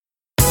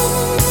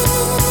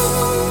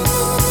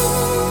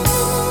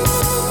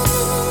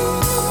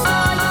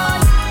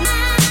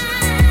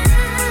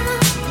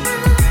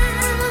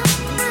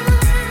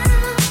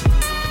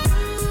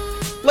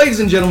Ladies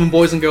and gentlemen,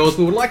 boys and girls,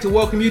 we would like to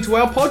welcome you to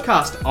our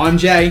podcast. I'm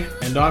Jay.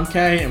 And I'm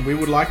Kay, and we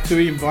would like to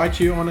invite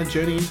you on a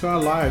journey into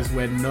our lives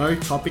where no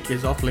topic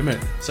is off limit.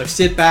 So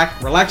sit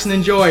back, relax and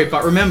enjoy,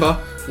 but remember,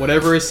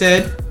 whatever is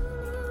said,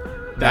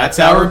 that's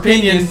our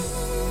opinion.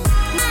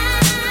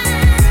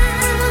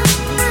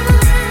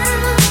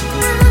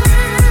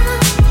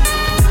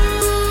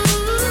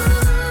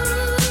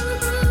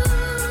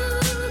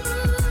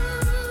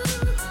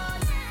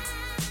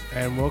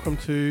 And welcome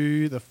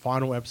to the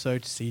final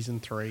episode, Season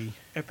 3.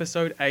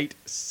 Episode 8,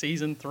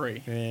 Season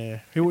 3. Yeah,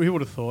 who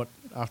would have thought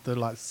after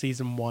like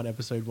Season 1,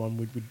 Episode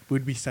 1,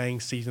 we'd be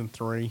saying Season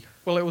 3.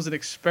 Well, it was an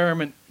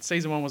experiment.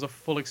 Season 1 was a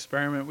full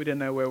experiment. We didn't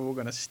know where we were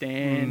going to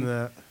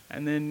stand.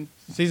 And then...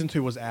 Season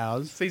 2 was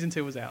ours. Season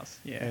 2 was ours,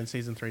 yeah. And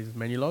Season 3 is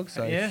Menulog,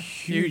 so yeah,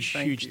 huge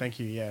thank you,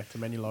 to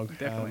Menulog.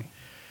 Definitely.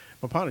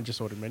 My partner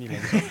just ordered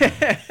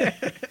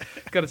Menulog.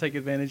 Got to take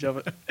advantage of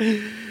it.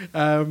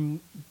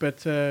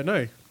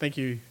 No, thank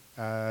you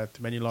to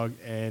Menulog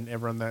and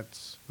everyone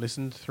that's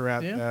listened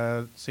throughout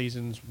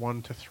seasons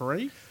 1 to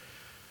 3.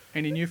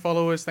 Any new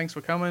followers, thanks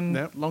for coming.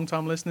 Yep.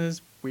 Long-time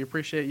listeners, we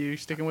appreciate you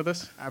sticking with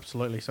us.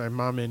 Absolutely. So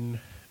Mum and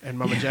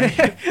Mama Jay,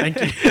 thank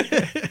you.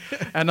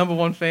 Our number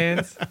one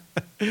fans,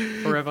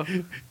 forever.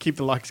 Keep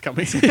the likes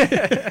coming.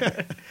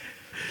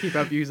 Keep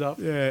our views up.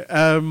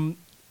 Yeah.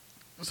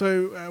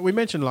 So we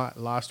mentioned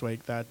last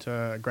week that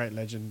a great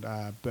legend,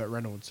 Burt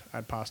Reynolds,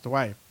 had passed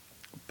away.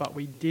 But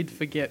we did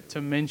forget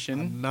to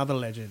mention... Another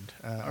legend.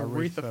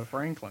 Aretha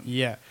Franklin.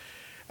 Yeah.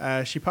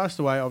 She passed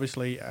away,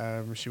 obviously.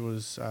 She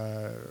was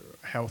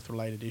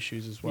health-related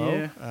issues as well.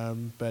 Yeah.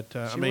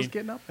 She was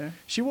getting up there.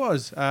 She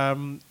was.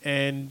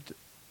 And,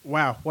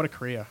 wow, what a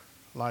career.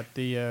 Like,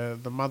 the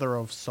mother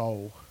of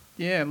soul.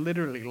 Yeah,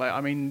 literally.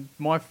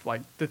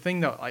 The thing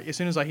that, as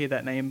soon as I hear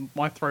that name,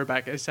 my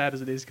throwback, as sad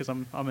as it is, because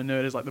I'm a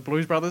nerd, is like the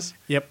Blues Brothers.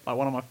 Yep. Like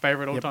one of my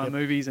favorite all-time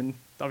movies, and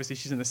obviously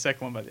she's in the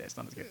second one, but yeah, it's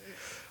not as good.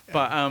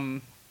 But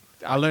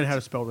I learned how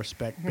to spell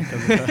respect because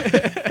of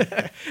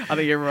her. I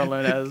think everyone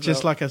learned how to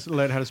Just like I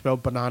learned how to spell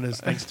bananas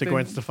thanks to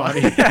Gwen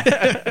Stefani.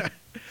 I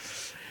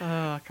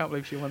can't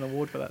believe she won the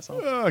award for that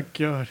song. Oh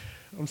god,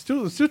 I'm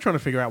still trying to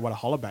figure out what a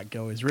hollaback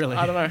girl is really.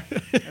 I don't know.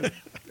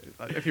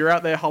 If you're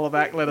out there, holler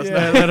back. Let us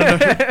know. Let us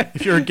know.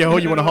 If you're a girl,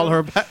 you want to holler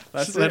her back.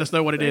 Let us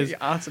know what it is.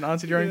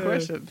 Answer your own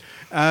question.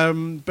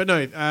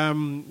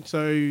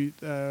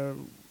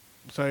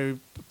 So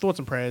thoughts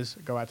and prayers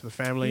go out to the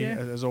family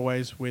as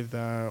always with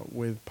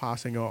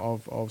passing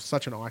of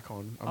such an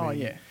icon.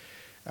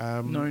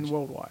 Known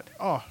worldwide.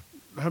 Oh,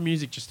 her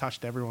music just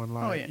touched everyone.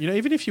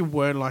 Even if you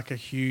weren't like a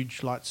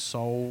huge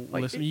soul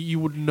listener, you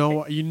would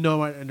know an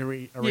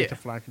Aretha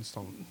Franklin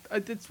song.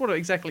 It's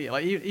exactly.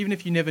 Like even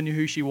if you never knew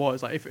who she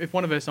was, like if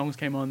one of her songs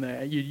came on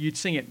there, you'd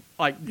sing it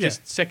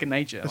just second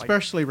nature.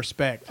 Especially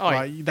Respect.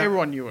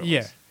 Everyone knew it.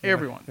 Yeah,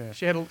 everyone. Yeah.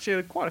 She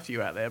had quite a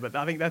few out there, but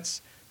I think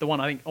that's the one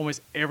I think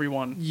almost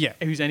everyone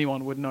who's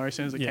anyone would know as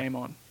soon as it came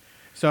on.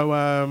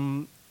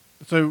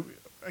 So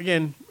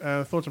again,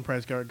 thoughts and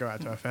prayers go out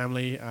to her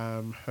family,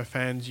 her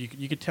fans.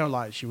 You could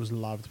tell she was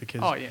loved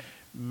because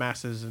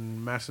masses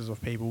and masses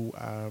of people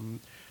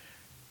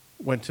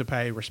went to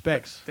pay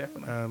respects.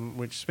 Definitely.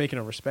 Which, speaking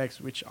of respects,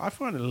 which I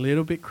find a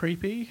little bit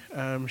creepy.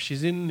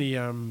 She's in the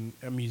a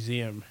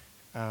museum,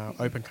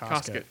 open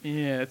casket.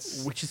 Yeah,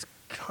 which is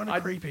kind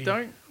of creepy.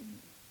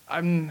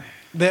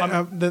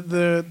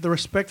 The the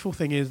respectful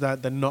thing is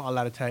that they're not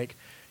allowed to take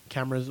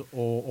cameras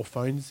or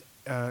phones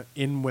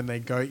in when they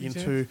go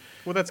into.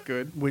 Well, that's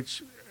good.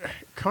 Which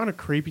kind of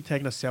creepy,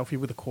 taking a selfie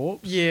with a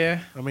corpse. Yeah,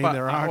 I mean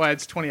there are. Well,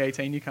 it's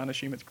 2018. You can't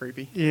assume it's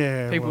creepy.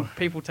 Yeah,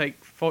 people take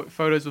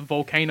photos of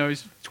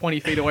volcanoes 20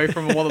 feet away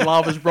from them while the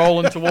lava's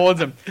rolling towards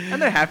them, and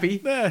they're happy.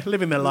 They're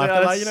living their life.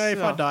 They're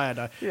if I die, I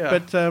die. Yeah.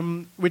 But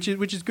which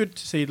is good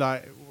to see.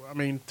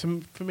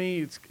 For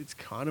me, it's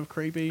kind of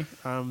creepy.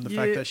 The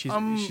fact that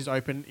she's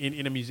open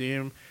in a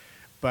museum,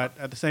 but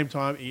at the same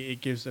time,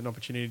 it gives an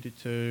opportunity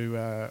to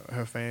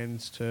her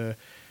fans to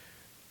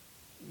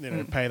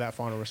pay that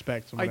final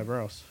respect and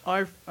whatever else.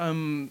 More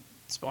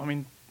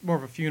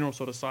of a funeral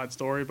sort of side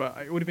story, but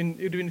it would have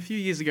been a few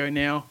years ago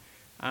now.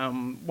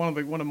 One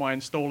of my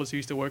installers who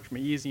used to work for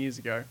me years and years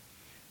ago,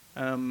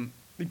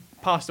 he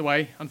passed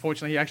away.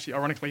 Unfortunately, he actually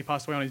ironically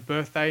passed away on his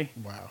birthday.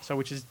 Wow. So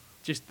which is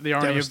just the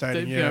irony of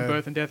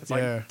birth and death. It's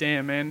like,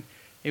 damn, man.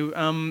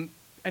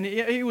 And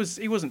he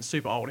wasn't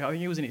super old. I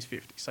think he was in his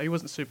 50s, so he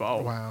wasn't super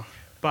old. Wow.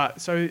 But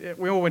so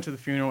we all went to the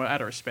funeral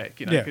out of respect,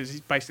 because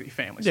he's basically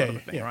family sort of a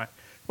thing, yeah. right?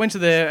 Went to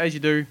there as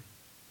you do,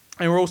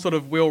 and we're all sort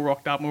of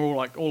rocked up, and we're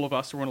all all of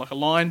us were in a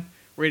line,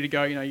 ready to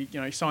go.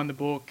 You sign the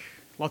book,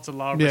 lots of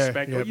love,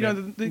 respect.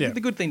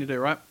 The good thing to do,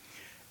 right?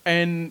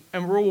 And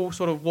we're all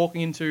sort of walking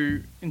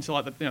into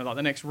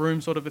the next room,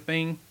 sort of a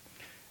thing.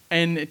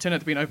 And it turned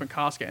out to be an open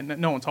casket, and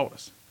no one told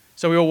us.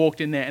 So we all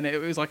walked in there, and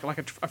it was like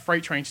a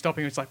freight train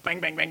stopping. It's like bang,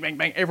 bang, bang, bang,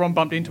 bang. Everyone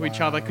bumped into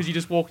each other because you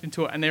just walked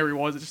into it, and there he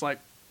was. It's just like,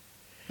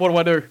 what do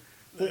I do?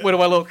 Where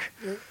do I look?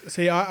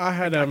 See, I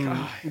had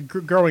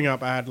growing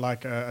up, I had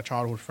a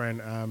childhood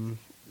friend.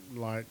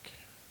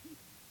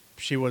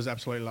 She was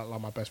absolutely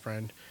like my best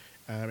friend,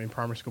 in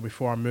primary school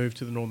before I moved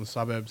to the northern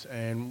suburbs.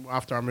 And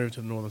after I moved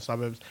to the northern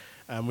suburbs,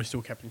 we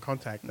still kept in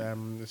contact.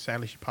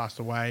 Sadly, she passed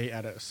away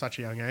at such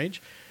a young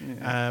age.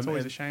 Yeah, it's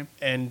always a shame.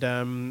 And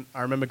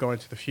I remember going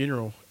to the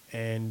funeral,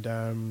 and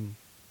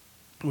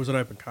it was an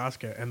open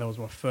casket, and that was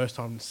my first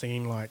time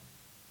seeing like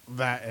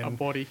that. And a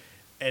body.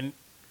 And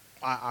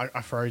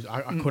I froze.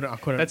 I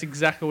couldn't. That's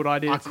exactly what I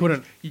did. I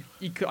couldn't.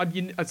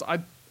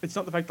 It's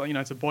not the fact that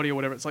it's a body or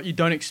whatever. It's like you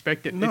don't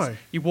expect it. No.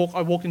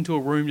 I walked into a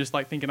room just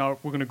like thinking, oh,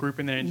 we're going to group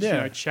in there and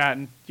just, chat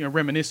and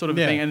reminisce sort of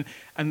thing.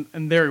 And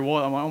there he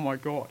was. I'm like, oh my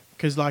god.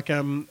 Because like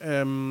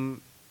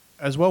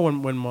as well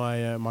when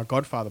my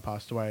godfather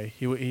passed away,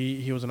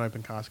 he was an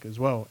open casket as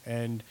well,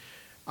 and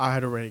I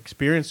had already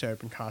experienced the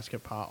open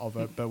casket part of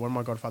it. But when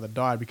my godfather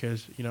died,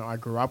 because I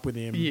grew up with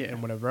him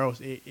and whatever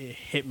else, it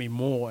hit me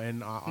more,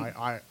 and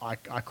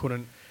I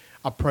couldn't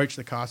approach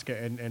the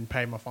casket and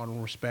pay my final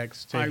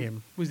respects to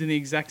him. I was in the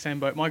exact same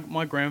boat.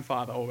 My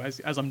grandfather, or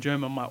as I'm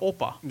German, my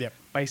Opa,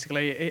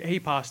 basically he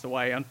passed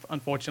away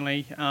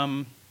unfortunately.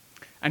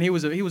 And he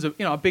was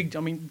a big,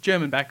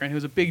 German background. He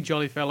was a big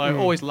jolly fellow,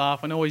 always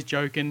laughing, always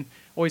joking,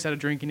 always had a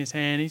drink in his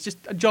hand. He's just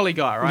a jolly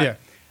guy, right? Yeah.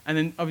 And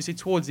then obviously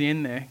towards the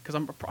end there,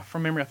 because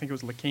from memory I think it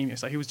was leukemia,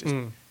 so he was just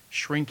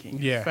shrinking,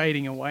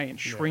 fading away and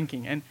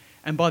shrinking,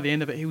 and by the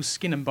end of it he was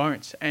skin and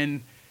bones,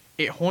 and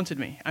it haunted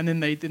me. And then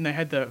they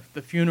had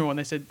the funeral, and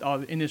they said,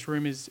 oh, in this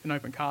room is an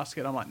open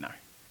casket. I'm like, no.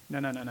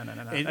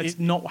 That's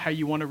not how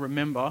you want to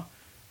remember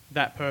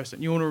that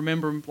person. You want to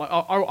remember him like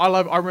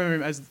I remember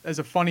him as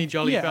a funny,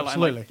 jolly fella.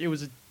 Absolutely. And, it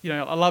was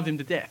I loved him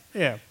to death.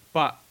 Yeah.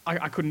 But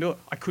I couldn't do it.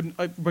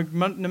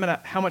 No matter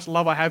how much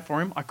love I had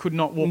for him, I could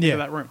not walk into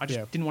that room. I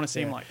just didn't want to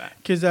see him like that.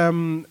 Because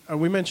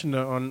we mentioned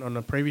on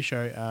a previous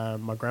show,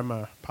 my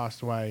grandma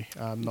passed away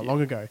not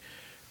long ago.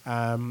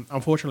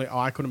 Unfortunately,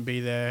 I couldn't be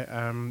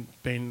there.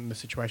 Being the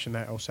situation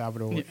that El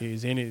Salvador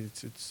is in,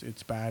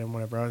 it's bad and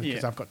whatever.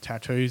 Because I've got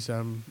tattoos.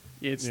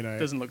 It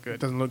doesn't look good.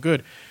 Doesn't look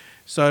good.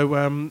 So,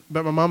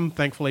 but my mum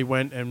thankfully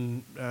went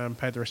and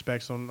paid the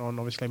respects on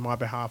obviously my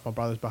behalf, my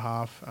brother's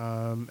behalf,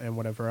 and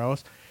whatever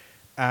else.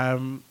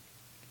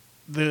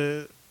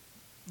 The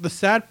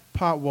sad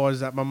part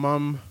was that my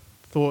mum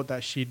thought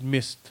that she'd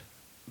missed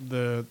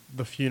the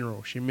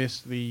funeral. She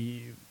missed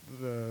the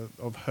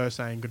of her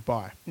saying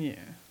goodbye. Yeah.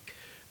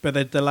 But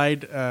they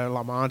delayed,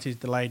 like my aunties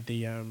delayed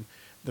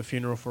the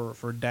funeral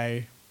for a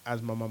day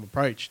as my mum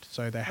approached.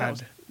 So they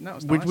had, that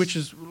was nice. which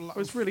it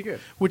was really good.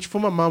 Which for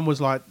my mum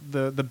was like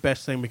the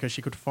best thing, because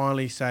she could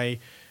finally say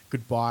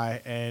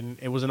goodbye, and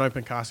it was an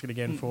open casket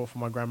again for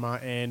my grandma.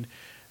 And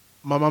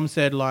my mum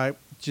said, like,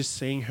 just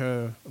seeing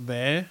her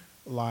there,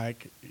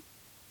 like,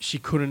 she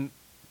couldn't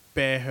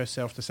bear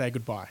herself to say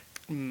goodbye.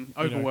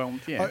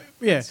 Overwhelmed, yeah.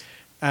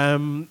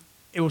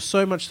 It was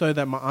so much so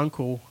that my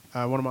uncle,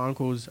 one of my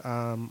uncles,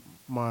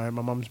 my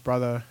mum's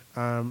brother,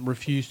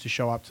 refused to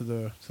show up to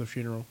the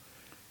funeral.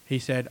 He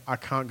said, I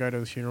can't go to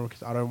the funeral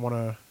because I don't want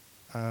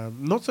to,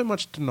 not so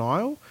much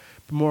denial,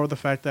 but more of the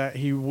fact that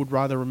he would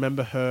rather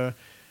remember her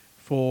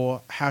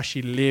for how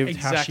she lived,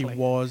 how she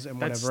was, and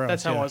whatever else.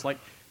 That's how I was, like,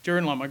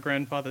 during, like, my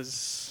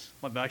grandfather's,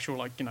 like, the actual,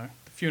 like, the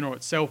funeral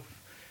itself.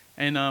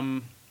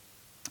 And,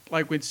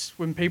 like,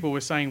 when people were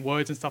saying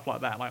words and stuff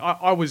like that, like,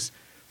 I was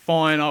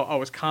fine, I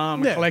was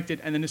calm and collected.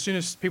 And then as soon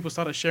as people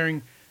started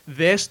sharing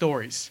their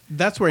stories,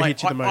 that's where it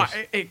hit you the most.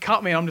 It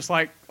cut me. I'm just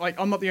like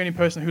I'm not the only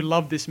person who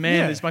loved this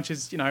man as much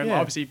as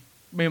obviously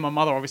me and my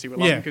mother obviously were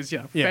loving because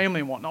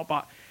family and whatnot.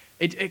 But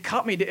it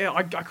cut me.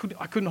 I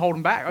couldn't hold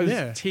them back. I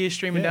was tears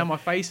streaming down my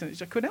face, and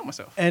I couldn't help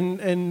myself.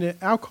 And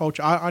our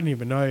culture, I didn't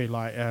even know.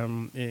 Like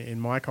in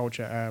my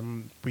culture,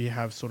 we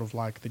have sort of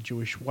like the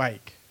Jewish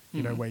wake,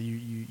 where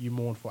you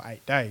mourn for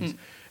 8 days,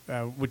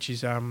 which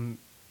is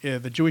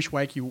the Jewish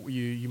wake.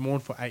 You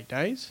mourn for 8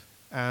 days.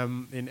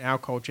 In our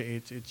culture,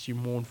 it's you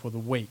mourn for the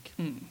week.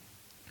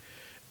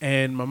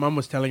 And my mum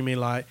was telling me,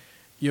 like,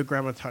 your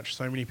grandma touched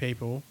so many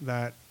people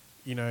that,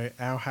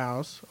 our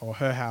house or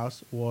her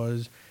house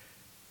was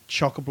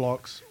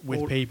chock-a-blocks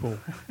with people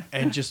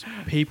and just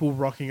people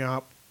rocking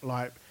up,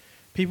 like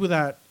people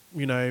that,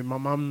 my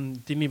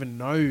mum didn't even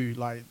know,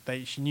 like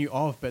she knew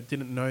of, but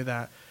didn't know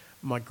that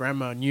my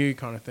grandma knew,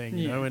 kind of thing,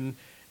 you know, and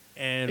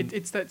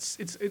it's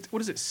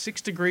what is it,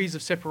 6 degrees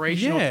of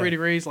separation or 3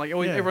 degrees, like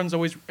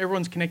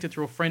everyone's connected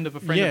through a friend of a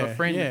friend of a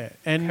friend,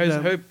 and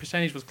her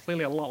percentage was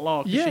clearly a lot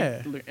lower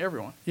because she knew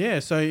everyone.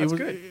 So it was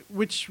good.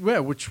 which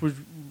was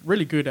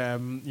really good,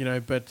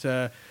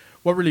 but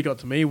what really got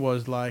to me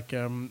was like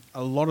a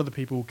lot of the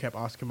people kept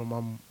asking my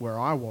mum where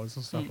I was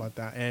and stuff like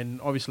that, and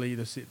obviously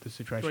the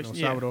situation in El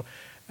Salvador,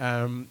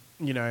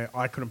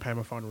 I couldn't pay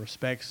my final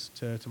respects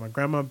to my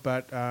grandma,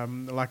 but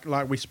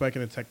like we spoke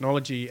in the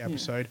technology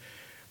episode,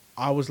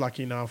 I was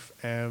lucky enough,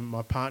 and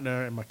my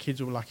partner and my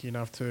kids were lucky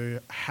enough to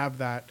have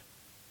that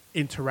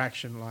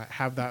interaction, like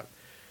have that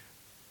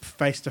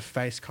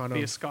face-to-face kind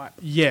via Skype.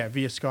 Yeah,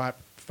 via Skype,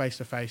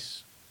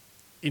 face-to-face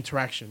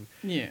interaction.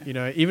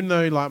 Yeah. Even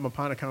though like my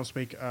partner can't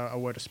speak a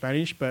word of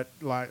Spanish, but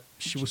like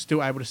she was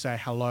still able to say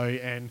hello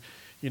and,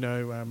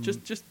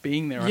 just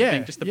being there. I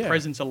think just the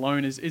presence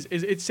alone is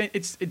it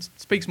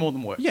speaks more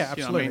than words. Yeah,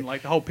 absolutely. You know what I mean,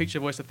 like the whole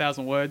picture worth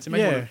 1,000 words.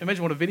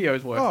 Imagine what a video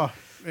is worth. Oh,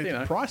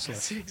 it's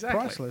priceless. Exactly.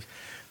 Priceless.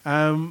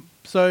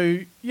 So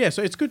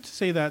it's good to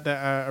see that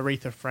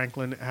Aretha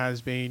Franklin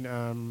has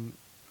been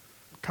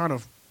kind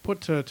of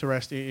put to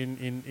rest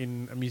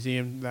in a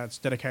museum that's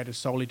dedicated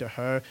solely to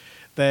her.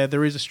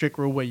 There is a strict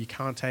rule where you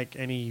can't take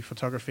any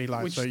photography,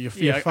 so your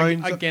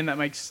phones. Again, that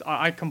makes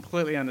I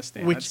completely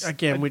understand. It's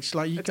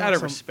out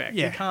of respect.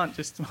 Yeah. You can't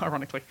just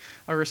ironically,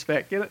 I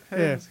respect. Get it?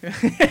 Yeah.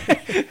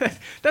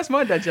 That's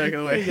my dad joke, by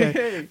the way.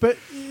 Yeah. But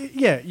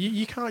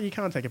you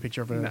can't take a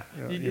picture of her. No,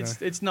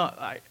 it's not.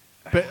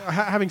 But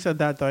having said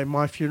that, though,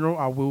 my funeral,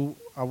 I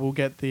will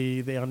get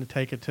the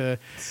Undertaker to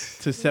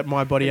set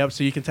my body up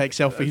so you can take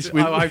selfies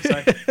with.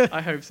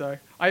 I hope so.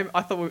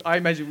 I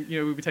imagine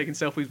we'd be taking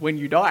selfies when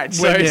you died.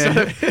 So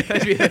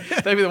they'd be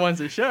the ones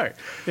that show.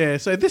 Yeah.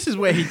 So this is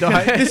where he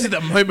died. This is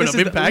the moment of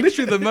impact.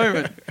 Literally the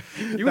moment.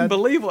 You wouldn't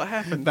believe what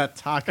happened. That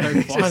taco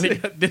finally.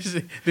 This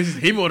is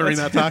him ordering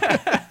that taco.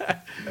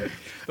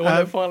 The one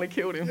that finally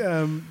killed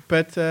him.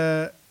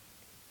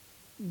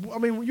 I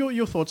mean,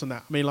 your thoughts on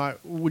that? I mean,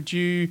 would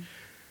you?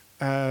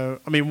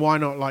 Why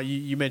not? Like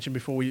you mentioned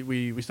before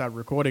we started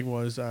recording,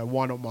 was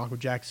why not Michael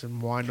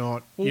Jackson? Why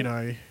not?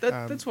 Well,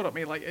 that's what I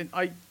mean. Like,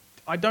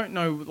 I don't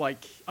know.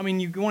 Like, I mean,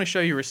 you want to show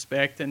your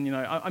respect, and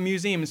a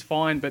museum is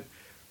fine, but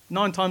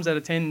 9 times out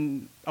of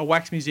 10, a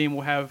wax museum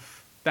will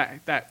have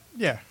that.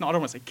 Yeah. No, I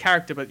don't want to say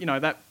character, but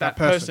that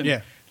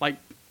person like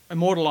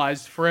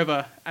immortalized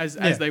forever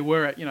as they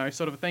were at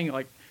sort of a thing.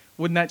 Like,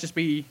 wouldn't that just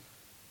be?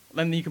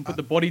 Then you can put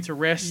the body to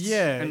rest. She's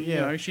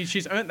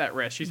earned that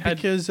rest. She's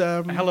had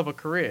a hell of a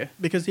career.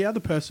 Because the other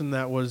person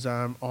that was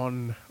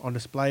on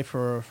display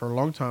for a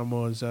long time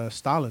was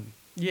Stalin.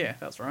 Yeah,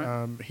 that's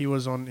right. He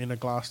was in a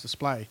glass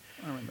display.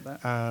 I remember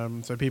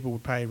that. So people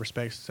would pay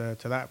respects to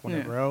that,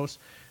 whatever else.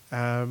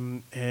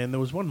 And there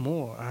was one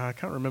more. I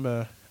can't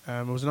remember.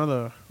 There was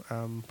another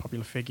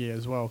popular figure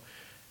as well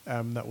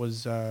that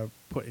was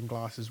put in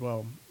glass as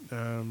well.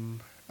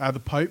 The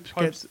popes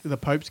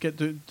get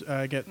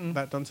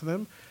that done to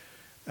them.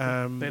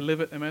 They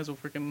live it. They may as well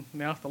freaking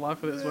the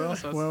afterlife with it as well.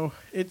 So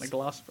it's a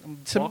glass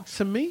box.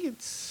 To me,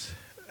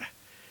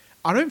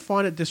 I don't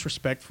find it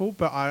disrespectful,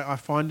 but I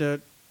find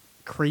it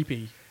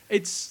creepy.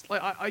 It's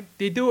like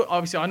they do it.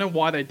 Obviously, I know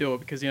why they do it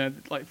because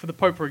like for the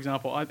Pope, for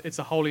example, it's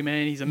a holy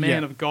man. He's a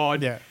man of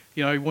God. Yeah.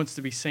 He wants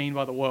to be seen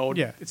by the world.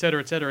 Yeah. Et cetera,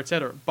 et cetera, et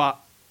cetera. But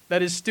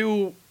that is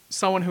still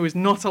someone who is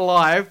not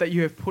alive that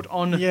you have put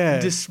on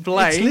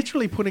display. It's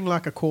literally putting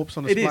like a corpse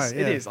on display.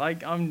 It is.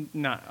 Like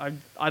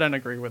I don't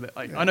agree with it.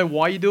 Like I know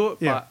why you do it,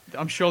 but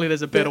I'm surely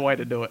there's a better way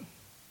to do it.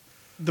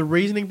 The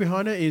reasoning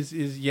behind it is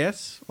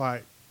yes,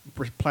 like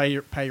pay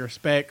your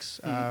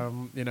respects.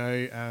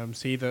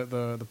 See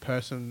the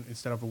person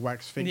instead of a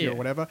wax figure or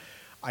whatever.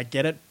 I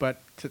get it,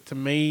 but to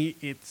me,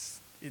 it's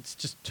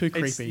just too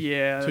creepy.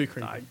 Too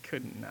creepy. I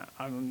couldn't.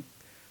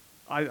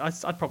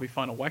 I'd probably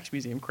find a wax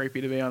museum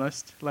creepy, to be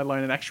honest, let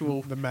alone an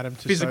actual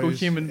physical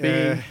human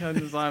being. I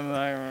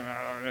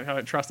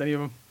don't trust any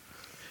of them.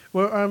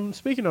 Well,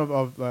 speaking of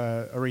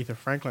Aretha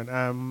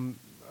Franklin,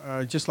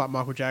 just like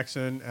Michael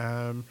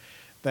Jackson,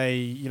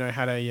 they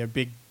had a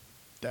big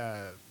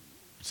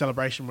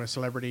celebration where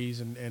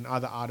celebrities and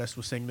other artists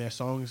will sing their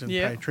songs and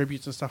pay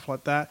tributes and stuff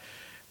like that.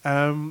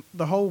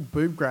 The whole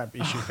boob grab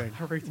issue thing,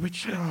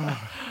 which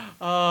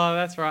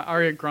that's right,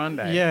 Ariana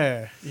Grande.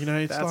 Yeah,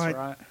 it's that's like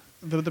right.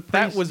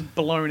 That was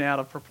blown out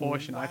of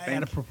proportion. I think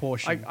out of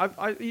proportion.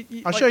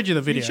 I showed you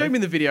the video. You showed me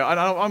the video.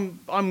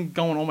 I'm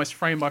going almost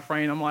frame by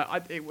frame. I'm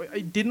like,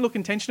 it didn't look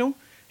intentional.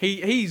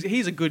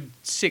 He's a good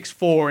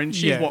 6'4" and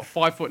she's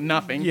 5 foot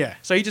nothing. Yeah.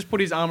 So he just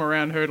put his arm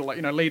around her to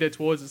lead her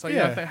towards us. So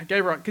I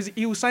gave her, because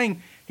he was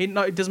saying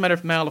it doesn't matter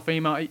if male or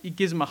female. He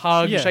gives him a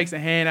hug, shakes the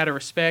hand out of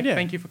respect. Yeah.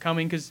 Thank you for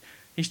coming, because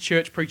his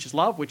church preaches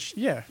love, which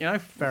fair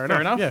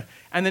enough. Yeah.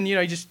 And then he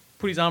just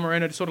put his arm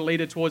around her to sort of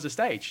lead her towards the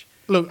stage.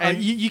 Look,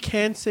 you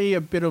can see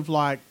a bit of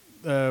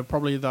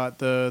probably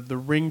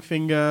the ring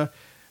finger,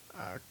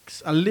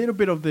 a little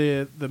bit of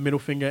the middle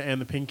finger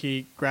and the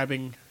pinky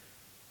grabbing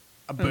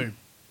a boob.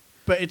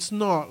 But it's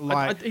not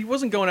like he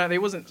wasn't going out there.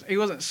 He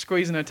wasn't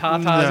squeezing her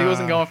tatas. Nah. He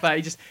wasn't going for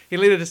that. He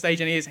led her to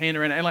stage and he had his hand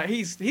around it. And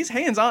his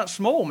hands aren't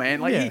small,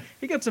 man.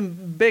 He got some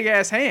big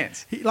ass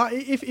hands.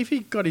 If he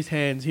got his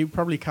hands, he'd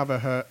probably cover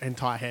her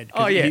entire head.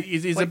 Oh yeah,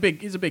 he's a big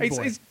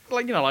boy. He's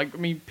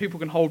people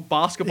can hold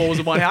basketballs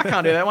in one hand. I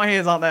can't do that. My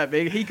hands aren't that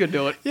big. He could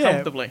do it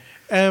comfortably.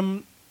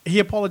 He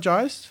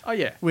apologised. Oh,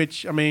 yeah.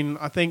 Which,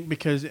 I think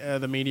because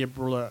the media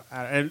brought it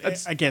out. And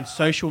again,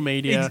 social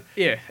media,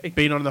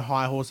 being on the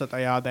high horse that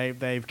they are,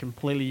 they've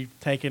completely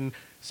taken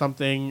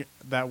something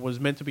that was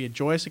meant to be a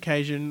joyous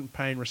occasion,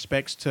 paying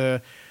respects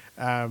to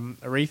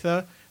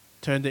Aretha,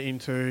 turned it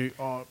into,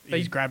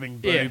 he's grabbing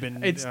boob.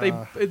 And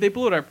they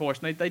blew it out of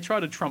proportion. They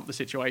tried to trump the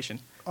situation.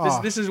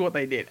 This is what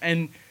they did.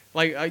 And,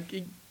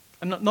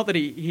 not that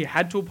he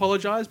had to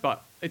apologise,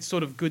 but it's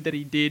sort of good that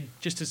he did,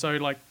 just to show,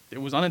 it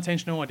was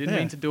unintentional. I didn't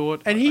mean to do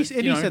it. And he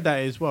said that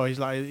as well. He's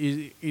like,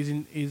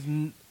 his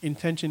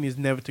intention is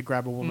never to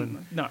grab a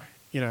woman. No.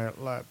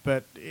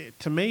 But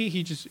to me,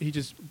 he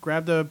just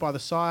grabbed her by the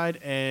side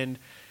and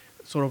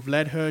sort of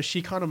led her.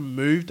 She kind of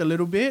moved a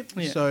little bit,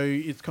 so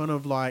it's kind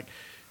of like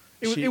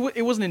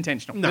it wasn't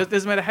intentional. No. It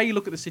doesn't matter how you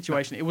look at the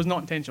situation. It was not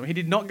intentional. He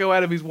did not go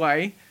out of his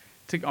way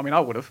to. I mean, I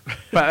would have,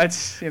 but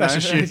that's That's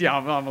just you. yeah,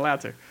 I'm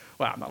allowed to.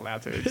 Well, I'm not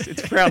allowed to.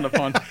 It's frowned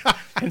upon,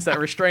 hence that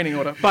restraining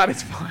order. But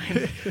it's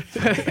fine.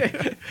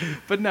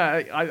 But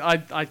no,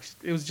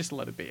 it was just a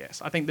load of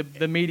BS. I think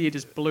the media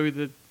just blew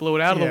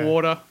it out of the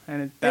water,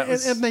 and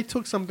they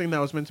took something that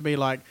was meant to be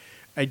like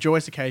a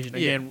joyous occasion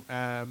again,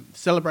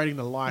 celebrating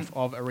the life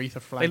of Aretha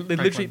Franklin.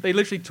 They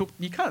literally took.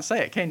 You can't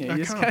say it, can you?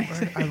 You can't.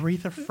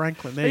 Aretha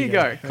Franklin. There you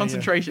go.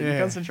 Concentration.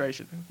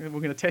 We're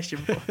going to test you.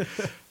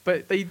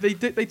 But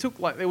they took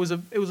like it was a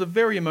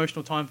very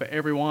emotional time for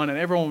everyone, and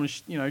everyone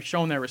was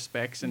showing their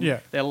respects and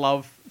their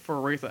love for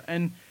Aretha,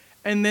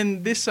 and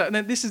then this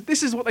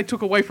is what they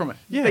took away from it.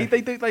 Yeah.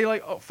 They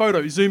like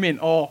photo zoom in.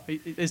 Oh,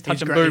 he's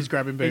touching boob. He's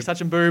grabbing boob. He's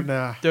touching boob.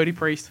 Nah. Dirty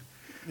priest.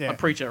 Yeah. A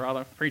preacher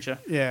rather. Preacher.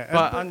 Yeah.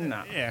 But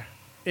no. Yeah.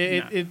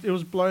 It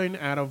was blown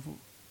out of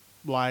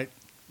like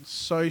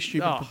so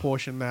stupid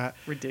proportion that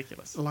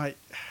ridiculous. Like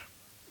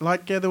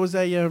there was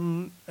a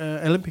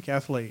Olympic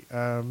athlete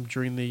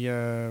during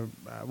the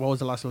what was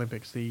the last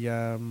Olympics? The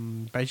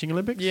Beijing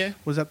Olympics. Yeah.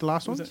 Was that the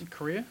last one? Was it in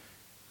Korea?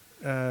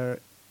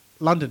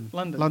 London.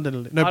 No,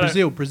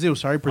 Brazil.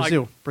 Sorry,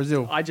 Brazil.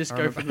 I just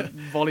go for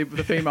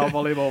the female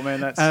volleyball,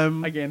 man. That's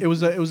again. It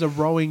was a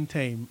rowing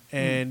team,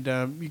 and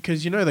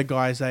because the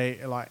guys,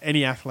 they like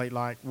any athlete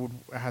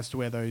has to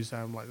wear those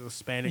like the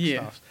Hispanic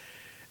stuffs.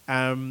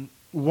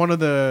 One of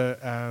the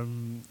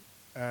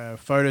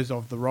photos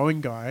of the rowing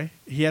guy,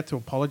 he had to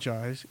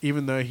apologize,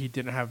 even though he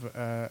didn't have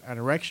an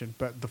erection.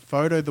 But the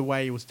photo, the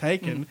way it was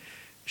taken.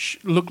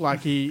 Looked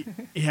like he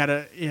had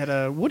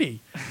a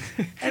Woody,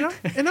 and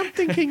I'm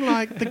thinking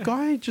like the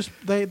guy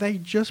they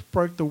just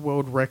broke the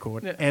world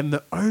record, and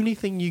the only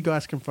thing you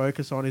guys can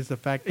focus on is the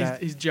fact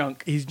that he's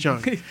junk. He's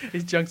junk.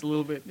 His junk's a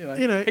little bit,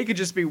 he could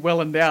just be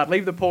well endowed.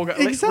 Leave the poor guy.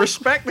 Exactly.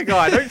 Respect the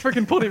guy. Don't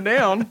freaking put him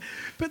down.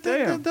 But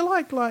they're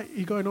like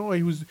you're going, oh,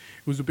 he was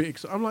a bit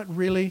excited. I'm like,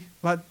 really?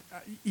 Like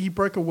he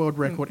broke a world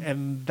record,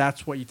 and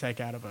that's what you take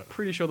out of it.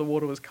 Pretty sure the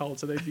water was cold,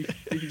 so they could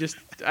just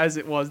as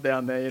it was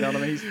down there. You know what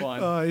I mean? He's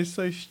fine. Oh, it's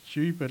so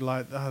stupid.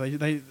 Like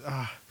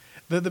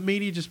the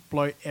media just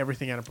blow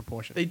everything out of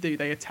proportion. They do.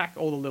 They attack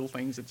all the little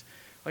things. It's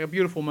like a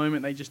beautiful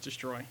moment. They just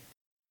destroy.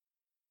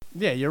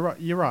 Yeah, you're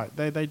right.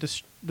 They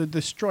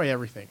destroy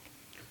everything.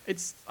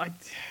 It's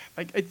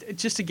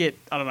just to get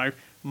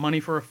money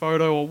for a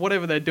photo or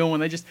whatever they're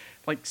doing. They just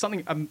like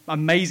something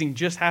amazing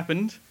just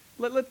happened.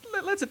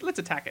 Let's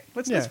attack it.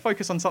 Let's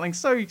focus on something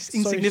so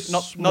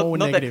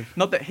insignificant.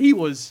 Not that he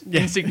was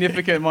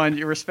insignificant, mind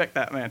you. Respect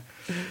that, man.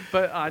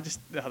 But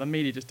the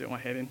media just do my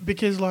head in.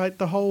 Because like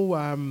the whole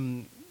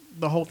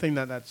thing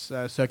that's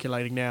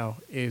circulating now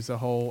is the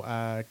whole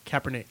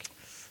Kaepernick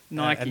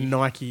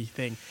Nike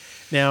thing.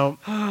 Now,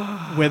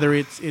 whether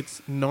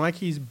it's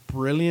Nike's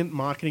brilliant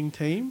marketing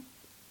team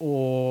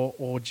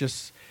or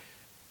just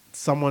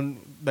someone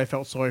they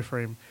felt sorry for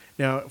him.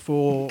 Now,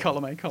 for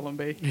column A, column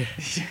B. Yeah.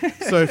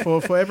 So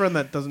for everyone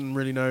that doesn't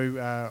really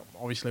know,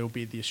 obviously it will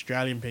be the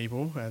Australian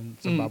people and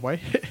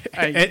Zimbabwe,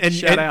 hey,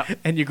 shout out,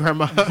 and your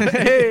grandma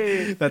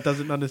that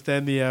doesn't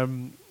understand the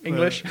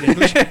English.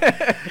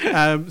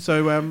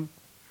 So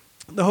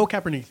the whole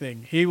Kaepernick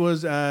thing. He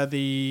was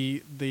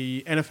the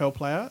NFL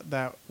player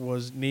that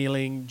was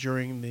kneeling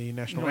during the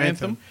national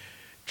anthem.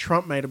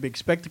 Trump made a big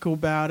spectacle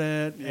about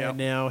it, and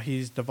now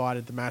he's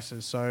divided the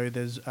masses. So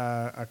there's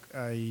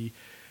a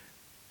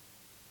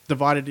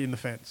divided in the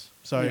fence.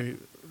 So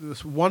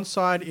this one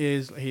side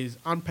is he's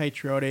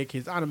unpatriotic,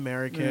 he's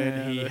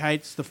un-American, he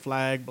hates the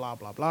flag, blah,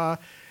 blah, blah.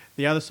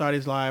 The other side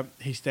is like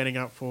he's standing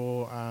up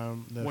for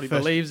what he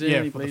believes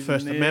in, for the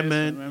First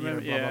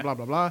Amendment, blah, blah,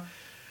 blah, blah.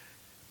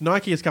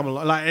 Nike has come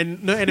along,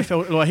 and no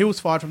NFL. Like he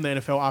was fired from the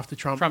NFL after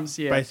Trump's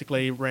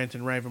basically rant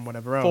and rave and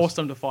whatever else. Forced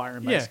them to fire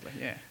him, basically.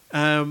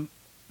 No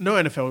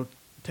NFL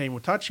team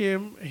will touch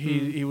him.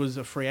 He was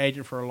a free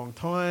agent for a long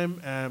time.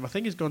 I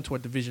think he's gone to a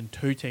Division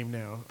 2 team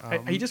now.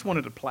 He just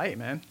wanted to play,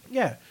 man.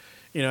 Yeah,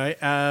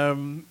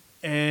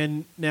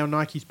 and now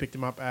Nike's picked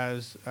him up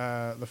as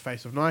the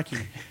face of Nike.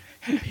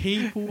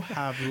 People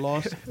have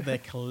lost their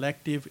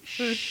collective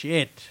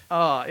shit.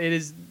 Oh, it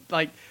is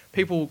like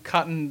people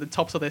cutting the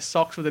tops of their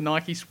socks with a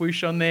Nike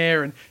swoosh on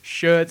there and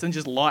shirts and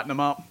just lighting them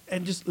up.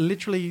 And just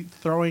literally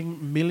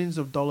throwing millions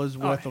of dollars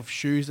worth of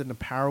shoes and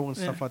apparel and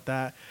stuff like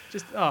that.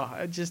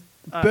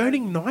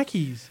 Burning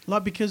Nikes,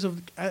 like because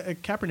of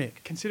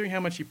Kaepernick. Considering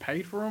how much you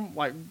paid for them,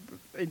 like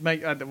it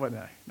make like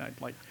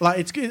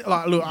it's good.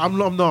 Like look,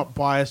 I'm not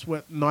biased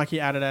with Nike,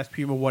 Adidas,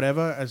 Puma,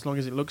 whatever. As long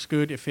as it looks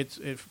good, it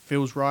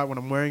feels right when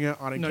I'm wearing it.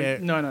 I don't care.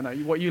 No.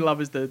 What you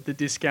love is the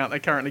discount they're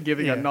currently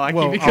giving at Nike.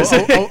 Well, because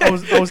I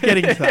was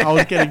getting to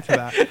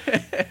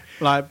that.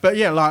 Like, but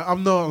yeah, like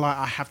I'm not like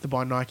I have to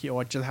buy Nike or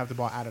I just have to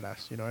buy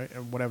Adidas,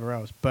 and whatever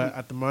else. But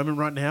at the moment,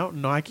 right now,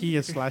 Nike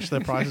has slashed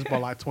their prices by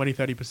like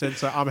 20-30%.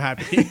 So I'm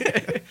happy.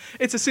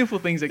 It's the simple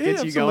things that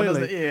gets you going,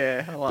 doesn't it?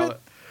 Yeah, I love it.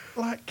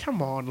 Like,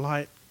 come on,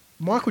 like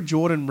Michael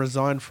Jordan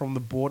resigned from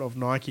the board of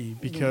Nike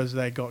because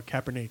they got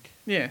Kaepernick.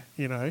 Yeah.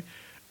 You know,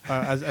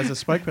 as a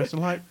spokesperson.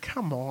 Like,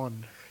 come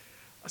on.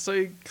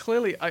 So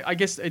clearly, I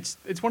guess it's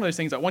one of those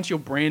things that once you're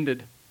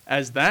branded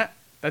as that,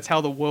 that's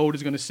how the world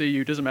is going to see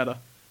you. It doesn't matter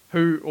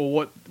who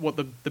or what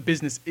the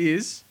business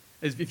is.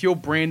 If you're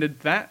branded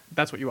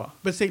that's what you are.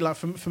 But see, like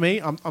for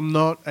me, I'm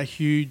not a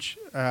huge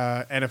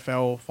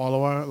NFL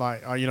follower.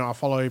 Like I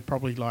follow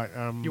probably like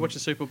you watch the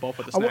Super Bowl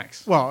for the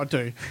snacks. I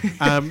do,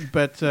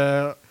 but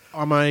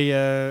I'm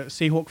a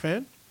Seahawk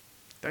fan.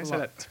 Don't say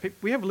that.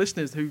 We have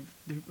listeners who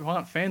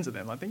aren't fans of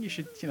them. I think you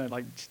should,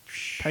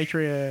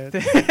 Patriot.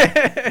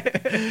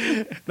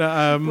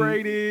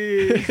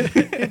 Brady.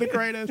 The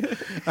greatest.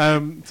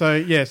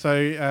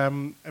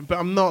 But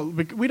I'm not.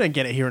 We don't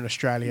get it here in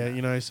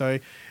Australia, So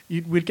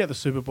we'd get the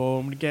Super Bowl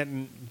and we'd get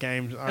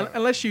games.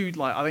 Unless you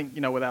I think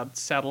without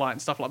satellite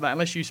and stuff like that.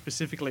 Unless you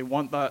specifically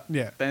want that.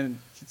 Yeah. Then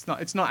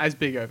it's not as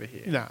big over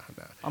here. No.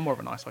 I'm more of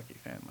an ice hockey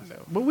fan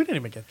myself. Well, we didn't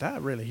even get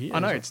that really here. I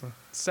know it's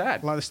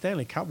sad. Like the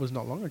Stanley Cup was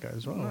not long ago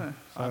as well. No,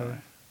 I know.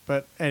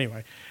 But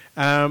anyway,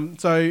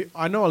 so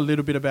I know a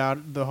little bit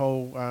about the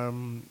whole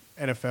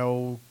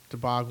NFL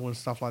debacle and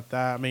stuff like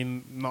that. I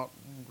mean, not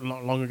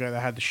long ago they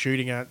had the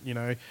shooting at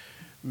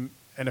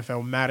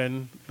NFL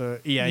Madden, the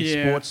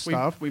EA Sports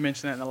stuff. We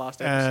mentioned that in the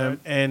last episode.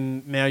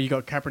 And now you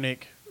got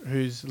Kaepernick,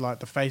 who's like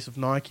the face of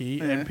Nike,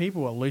 and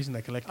people are losing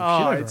their collective shit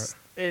over it.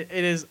 It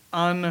is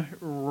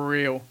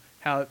unreal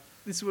how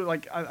this was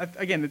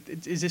again.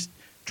 Is this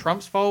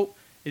Trump's fault?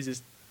 Is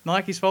this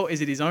Nike's fault? Is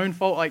it his own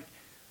fault? Like,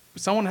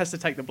 someone has to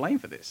take the blame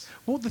for this.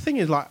 Well, the thing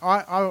is,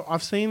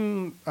 I've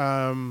seen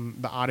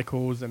the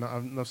articles and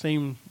I've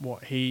seen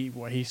what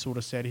he sort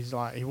of said. He's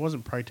like, he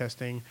wasn't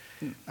protesting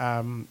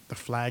the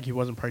flag. He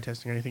wasn't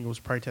protesting anything. He was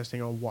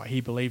protesting on what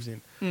he believes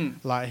in.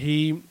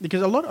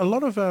 Because a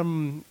lot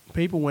of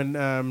people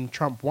when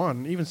Trump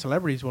won, even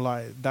celebrities were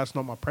like, "That's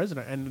not my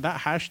president," and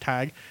that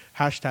hashtag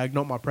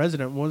not my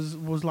president was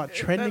like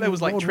trending. That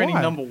was like worldwide.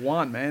 trending number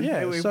one, man.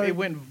 Yeah, it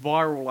went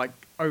viral like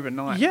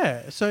overnight.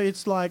 Yeah, so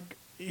it's like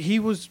he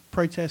was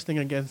protesting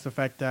against the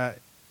fact that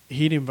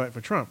he didn't vote for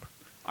Trump.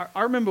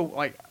 I remember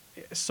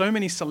so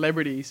many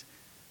celebrities,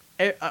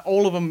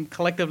 all of them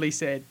collectively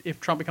said, if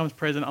Trump becomes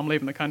president, I'm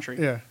leaving the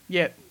country. Yeah.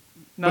 Yet,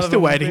 we're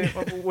still waiting.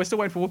 We're still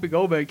waiting for Whoopi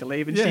Goldberg to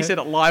leave, and she said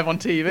it live on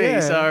TV.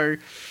 Yeah. So,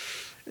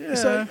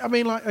 So I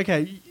mean,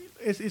 okay,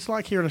 it's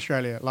like here in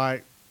Australia,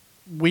 like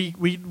we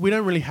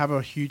don't really have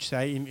a huge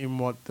say in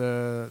what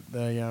the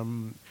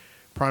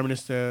prime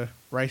minister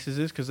races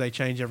is because they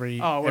change every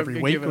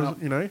week,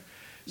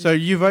 So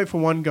you vote for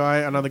one guy,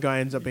 another guy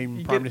ends up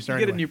being prime minister. You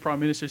anyway. get a new prime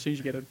minister as soon as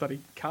you get a bloody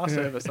car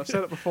service. I've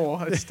said it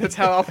before. That's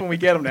how often we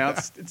get them now.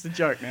 It's a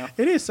joke now.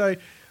 It is. So,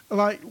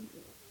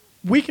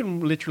 we can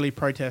literally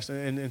protest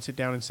and sit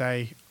down and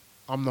say,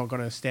 I'm not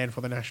going to stand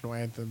for the national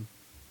anthem.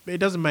 It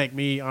doesn't make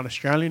me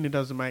un-Australian. It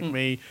doesn't make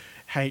me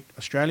hate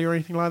Australia or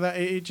anything like that.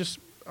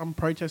 I'm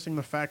protesting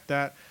the fact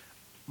that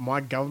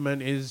my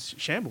government is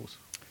shambles.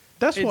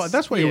 That's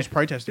what he was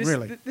protesting,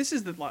 really. This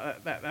is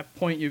that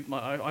point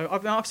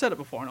I've said it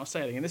before and I'll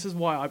say it again. This is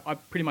why I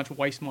pretty much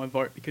waste my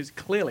vote, because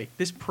clearly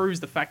this proves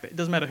the fact that it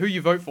doesn't matter who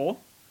you vote for,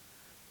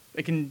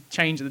 it can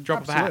change at the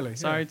drop of a hat.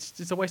 So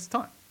it's a waste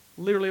of time.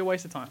 Literally a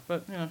waste of time.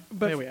 But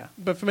there we are.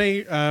 But for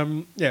me,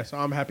 so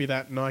I'm happy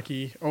that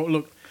Nike... Oh,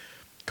 look,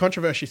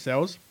 controversy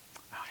sells.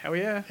 Hell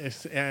yeah.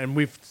 And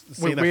we've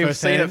seen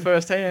it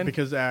firsthand.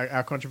 Because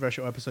our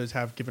controversial episodes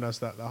have given us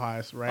the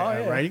highest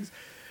ratings.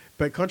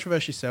 But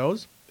controversy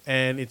sells.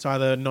 And it's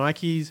either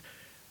Nike's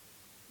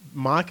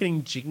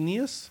marketing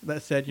genius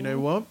that said, you know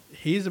what,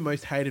 he's the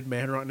most hated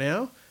man right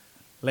now.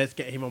 Let's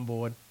get him on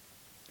board.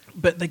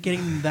 But they're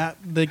getting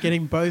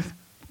both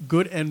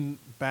good and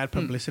bad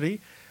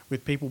publicity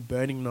with people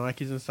burning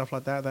Nikes and stuff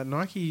like that. That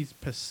Nike's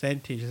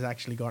percentage has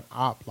actually gone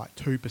up like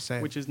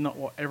 2%, which is not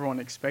what everyone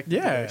expected.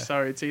 Yeah.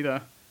 So it's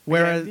either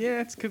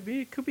it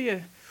could be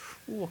a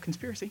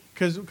conspiracy.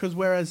 Because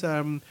whereas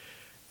Elon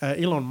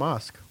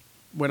Musk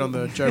went on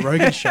the Joe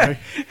Rogan show,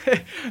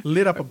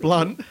 lit up a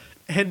blunt,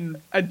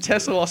 and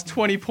Tesla lost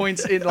 20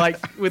 points in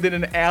within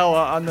an hour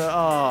on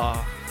the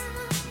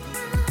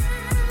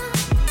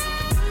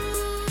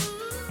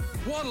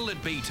What'll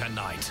it be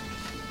tonight?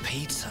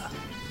 Pizza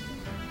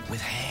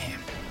with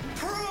ham.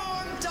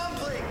 Prawn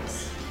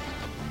dumplings.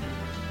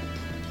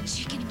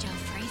 Chicken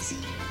jalfrezi.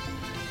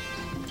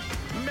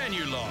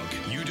 Menu log.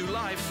 You do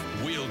life,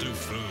 we'll do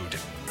food.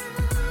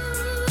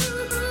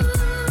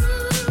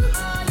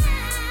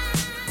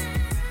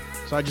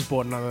 So I just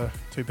bought another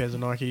 2 pairs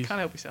of Nikes.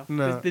 Can't help yourself.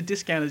 No. The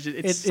discount is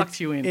it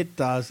sucks you in. It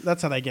does.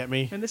 That's how they get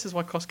me. And this is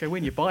why Costco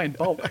win. You buy in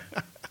bulk.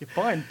 You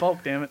buy in bulk,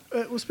 damn it.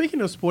 Well,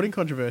 speaking of sporting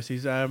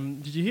controversies,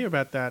 did you hear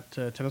about that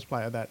tennis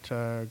player that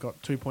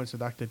got 2 points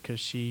deducted because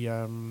she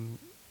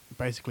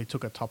basically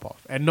took her top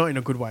off, and not in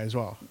a good way as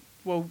well?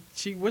 Well,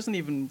 she wasn't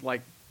even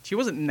she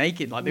wasn't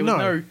naked.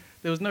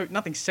 There was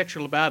nothing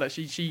sexual about it.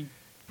 She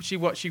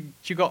got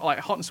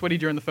hot and sweaty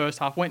during the first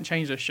half, went and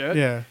changed her shirt.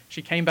 Yeah.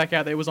 She came back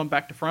out there, was on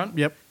back to front.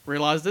 Yep.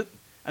 Realised it,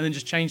 and then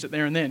just changed it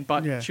there and then.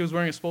 But she was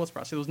wearing a sports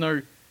bra, so there was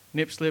no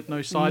nip slip,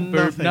 no side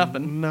boob,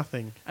 nothing.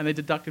 Nothing. And they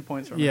deducted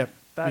points from it.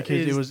 That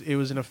because it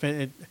was an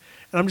offense.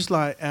 And I'm just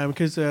like,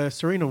 because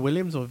Serena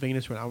Williams or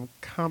Venus Williams,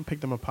 I can't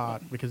pick them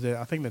apart because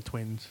I think they're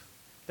twins.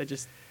 They're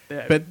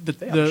the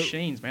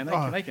machines, man.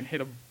 They can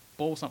hit a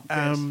ball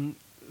something.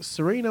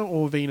 Serena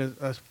or Venus,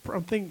 I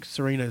think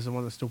Serena is the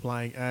one that's still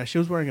playing. She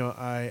was wearing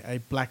a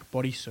black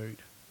bodysuit,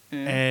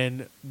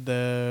 and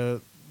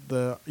the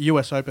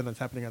US Open that's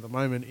happening at the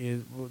moment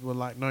we're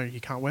like, no, you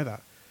can't wear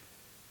that.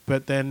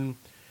 But then,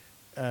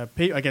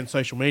 again,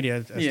 social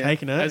media has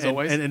taken her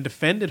and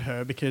defended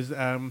her because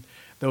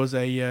there was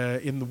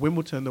in the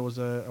Wimbledon there was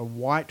a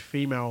white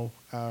female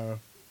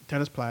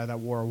tennis player that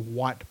wore a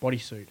white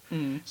bodysuit.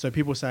 So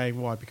people were saying,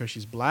 why? Because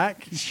she's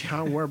black, she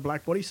can't wear a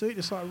black bodysuit.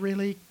 It's like,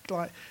 really,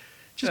 like,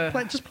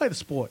 just play the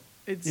sport.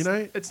 It's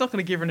not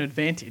going to give her an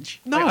advantage.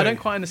 No, I don't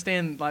quite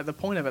understand like the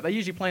point of it. They're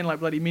usually playing like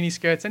bloody mini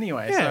skirts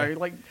anyway. Yeah. So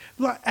like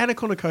Anna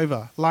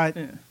Kournikova,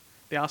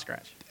 the arse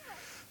scratch.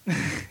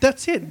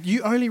 That's it.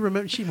 You only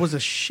remember she was a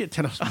shit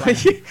tennis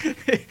player,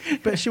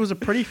 but she was a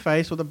pretty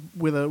face with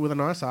a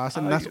nice ass,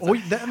 and that's all.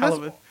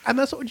 And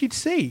that's what you'd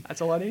see.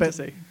 That's all I need to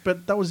see.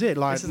 But that was it.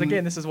 Like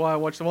this is why I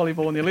watch the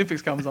volleyball when the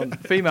Olympics comes on.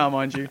 Female,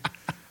 mind you.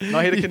 I'm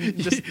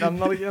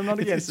not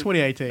against it's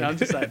 2018. No, I'm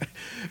just saying.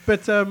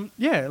 But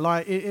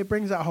like it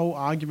brings that whole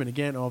argument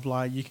again of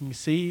like you can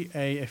see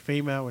a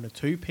female in a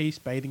 2-piece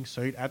bathing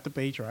suit at the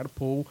beach or at a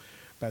pool.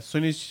 But as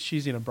soon as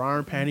she's in a bra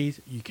and panties,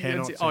 you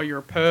cannot. You're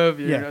a perv.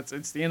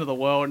 It's the end of the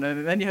world,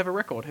 and then you have a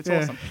record. It's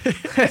awesome.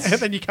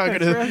 And then you can't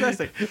get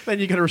fantastic. Then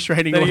you get a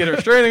restraining order. Then you get a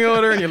restraining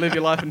order, and you live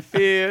your life in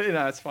fear.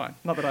 It's fine.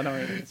 Not that I know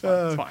anything. It's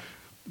fine. It's fine.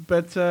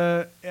 But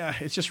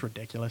it's just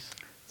ridiculous.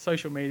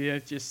 Social media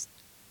just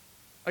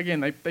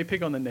again they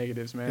pick on the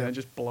negatives, man, and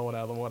just blow it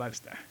out of the water.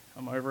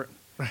 I'm over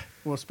it.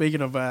 Well,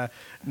 speaking of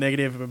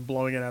negative and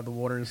blowing it out of the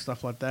water and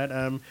stuff like that,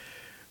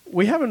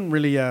 we haven't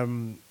really.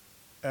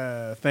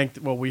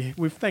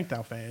 We've thanked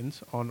our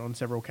fans on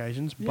several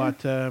occasions,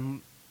 but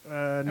now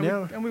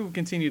we will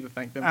continue to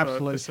thank them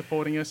for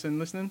supporting us and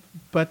listening.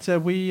 But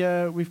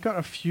we've got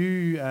a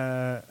few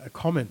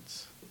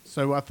comments,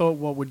 so I thought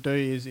what we'd do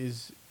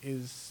is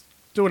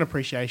do an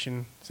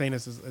appreciation, seeing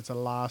as it's a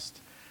last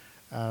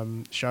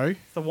show.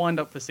 It's the wind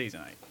up for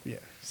season 8. Yeah,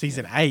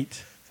 season 8.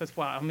 So that's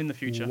why I'm in the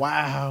future.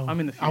 Wow, I'm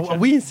in the future. Are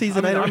we in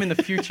season 8? I'm in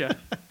the future.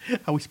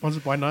 Are we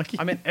sponsored by Nike?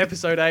 I'm in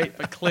episode 8,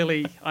 but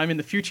clearly I'm in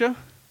the future.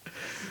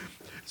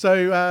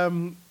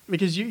 So,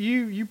 because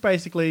you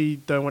basically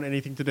don't want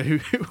anything to do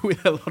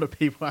with a lot of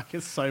people. I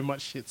get so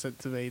much shit sent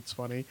to me. It's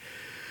funny.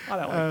 I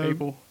don't like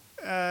people.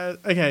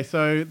 Okay,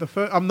 so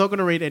I'm not going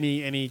to read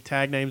any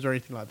tag names or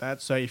anything like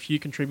that. So if you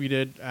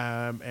contributed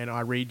and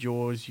I read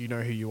yours, you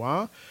know who you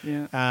are.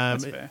 Yeah,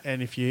 that's fair.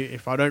 And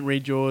if I don't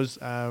read yours,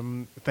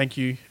 thank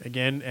you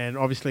again. And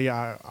obviously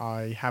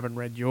I haven't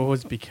read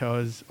yours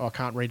because I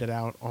can't read it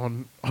out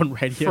on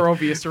radio for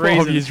obvious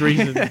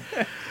reasons.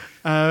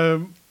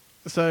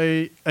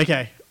 So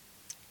okay,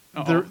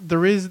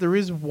 there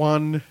is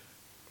one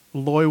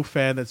loyal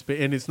fan that's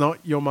been, and it's not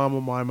your mum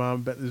or my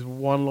mum, but there's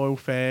one loyal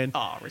fan.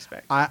 Oh,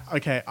 respect.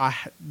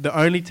 The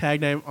only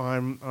tag name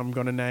I'm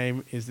gonna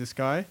name is this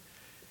guy.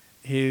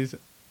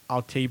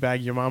 I'll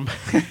teabag your mum.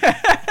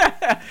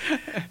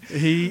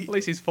 At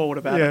least he's forward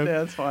about it.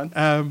 Yeah, that's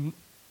fine.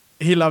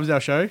 He loves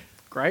our show.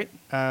 Great.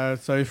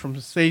 So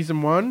from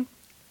season 1,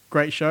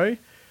 great show.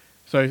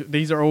 So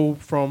these are all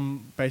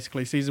from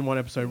basically season 1,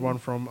 episode 1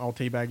 from I'll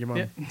Teabag Your Mum.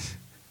 Yep.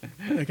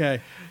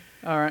 Okay.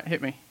 All right,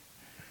 hit me.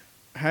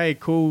 Hey,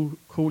 cool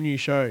new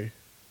show.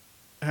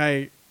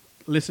 Hey,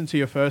 listen to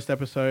your first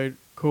episode.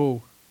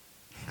 Cool.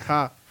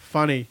 Ha,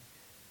 funny.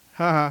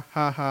 Ha ha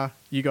ha ha.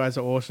 You guys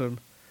are awesome.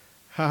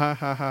 Ha ha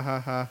ha ha ha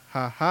ha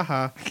ha ha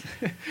ha.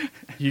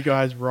 You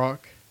guys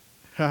rock.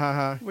 Ha ha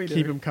ha.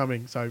 Keep them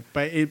coming. So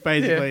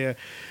basically.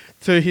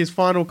 To his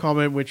final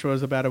comment, which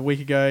was about a week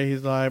ago,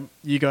 he's like,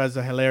 "You guys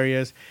are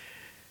hilarious.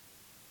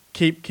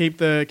 Keep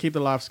the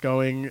laughs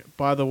going."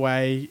 By the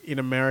way, in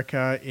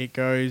America, it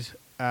goes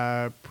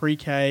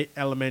pre-K,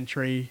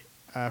 elementary,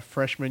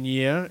 freshman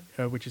year,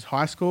 which is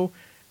high school,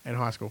 and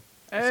high school.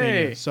 Hey.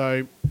 Senior.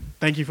 So,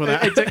 thank you for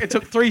that. It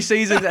took 3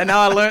 seasons, and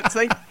now I learned.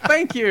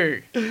 Thank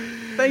you. I'll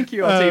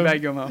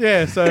teabag your mum.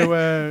 Yeah.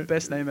 So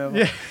best name ever.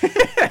 Yeah.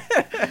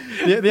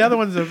 The other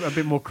one's a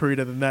bit more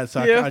cruder than that,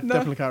 so I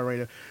definitely can't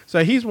read it.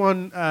 So here's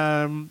one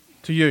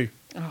to you.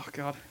 Oh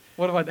God,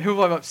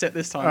 who have I upset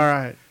this time? All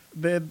right,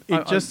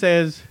 it just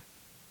says,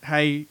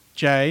 "Hey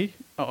Jay."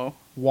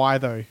 Why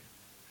though?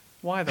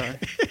 Why though?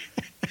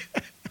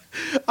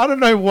 I don't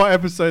know what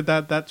episode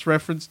that's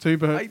referenced to,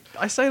 but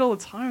I say it all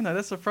the time though.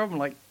 That's the problem.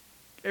 Like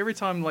every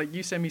time, like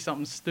you send me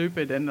something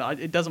stupid and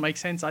it doesn't make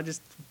sense, I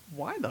just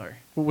why though?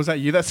 Well, was that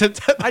you that sent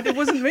that? It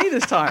wasn't me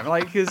this time.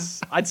 Like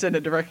because I'd send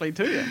it directly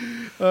to you.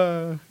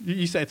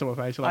 You say it to my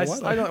face. Like,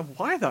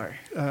 why though?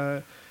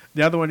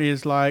 The other one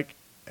is like,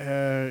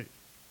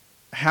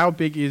 how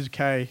big is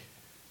K?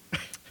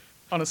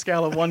 On a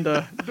scale of 1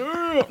 to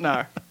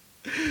no,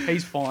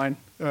 he's fine.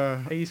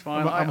 He's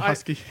fine. I'm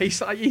husky.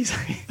 He's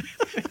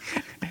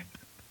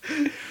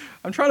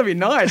I'm trying to be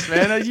nice,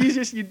 man.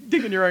 You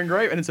dig in your own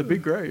grave, and it's a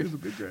big grave. It's a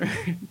big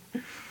grave.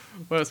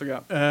 What else we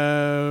got?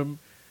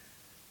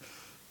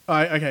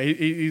 Okay,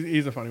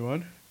 here's a funny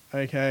one.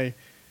 Okay,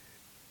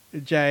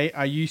 Jay,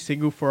 are you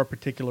single for a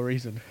particular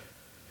reason?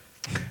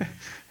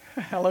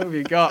 How long have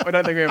you got? I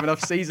don't think we have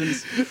enough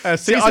seasons. I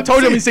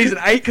told you I'm in season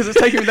 8 because it's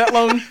taken me that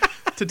long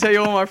to tell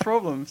you all my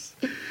problems.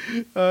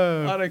 I don't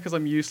know, because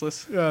I'm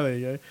useless. Oh, there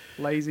you go.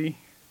 Lazy.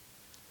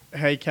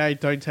 Hey, Kay,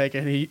 don't take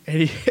any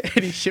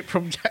shit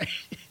from Jay.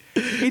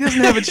 He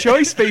doesn't have a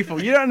choice,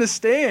 people. You don't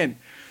understand.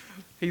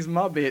 He's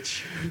my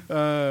bitch.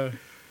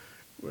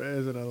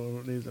 Where's another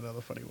one? Here's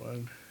another funny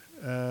one.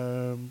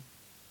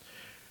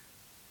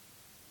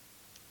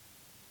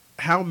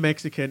 How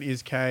Mexican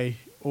is Kay?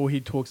 All he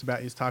talks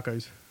about is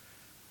tacos.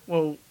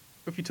 Well,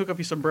 if you took off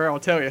your sombrero, I'll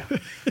tell you.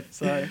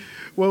 So,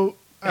 well,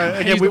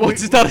 again,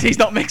 he's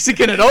not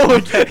Mexican at all.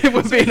 If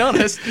we're being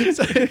honest.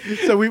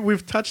 So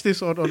we've touched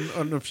this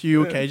on a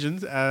few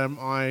occasions.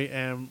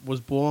 I was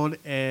born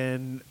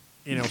in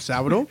El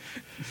Salvador.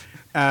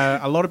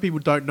 A lot of people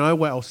don't know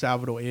what El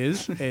Salvador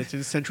is. It's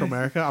in Central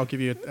America. I'll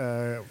give you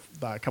a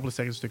couple of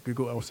seconds to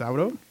Google El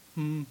Salvador.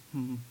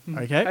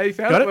 Okay. Hey, you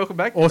found it? Welcome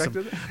back. Awesome.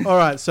 Back to All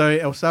right. So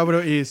El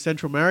Salvador is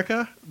Central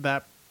America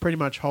that pretty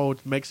much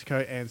holds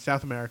Mexico and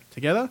South America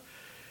together.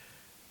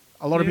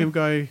 A lot of people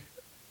go,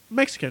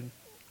 Mexican.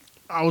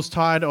 I was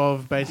tired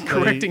of basically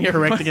correcting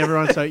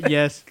everyone. So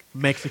yes,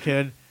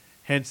 Mexican,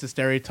 hence the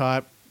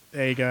stereotype.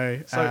 There you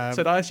go.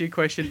 So to answer your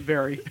question,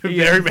 very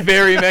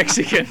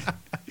Mexican.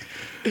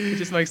 It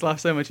just makes life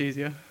so much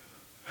easier.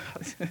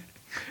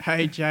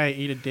 Hey Jay,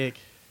 eat a dick.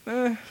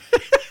 Not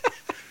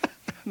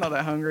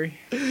that hungry.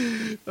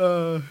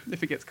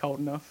 If it gets cold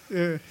enough.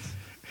 Yeah.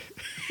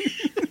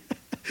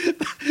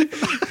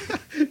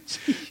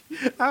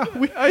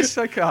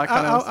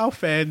 Our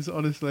fans,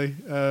 honestly.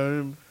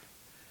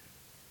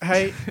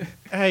 Hey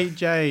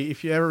Jay,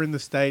 if you're ever in the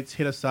States,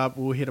 hit us up.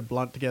 We'll hit a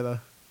blunt together.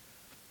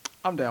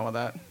 I'm down with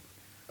that.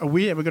 Are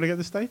we ever going to go to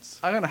the States?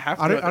 I'm going to have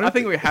to. I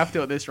think we have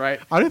to at this rate.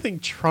 I don't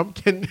think Trump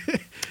can...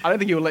 I don't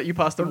think he will let you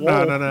pass the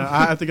wall. No.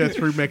 I have to go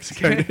through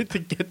Mexico to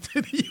get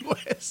to the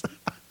US.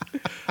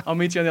 I'll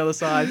meet you on the other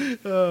side.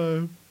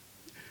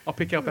 I'll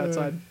pick you up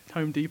outside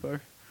Home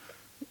Depot.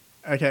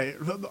 Okay,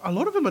 a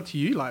lot of them are to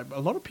you. Like, a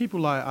lot of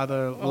people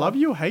either love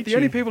you or hate you. The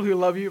only people who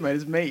love you, mate,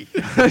 is me.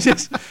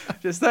 just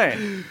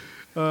saying.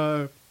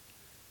 Oh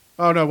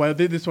no! Well,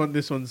 this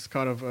one's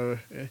kind of.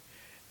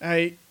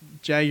 Hey,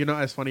 Jay, you're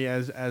not as funny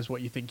as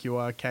what you think you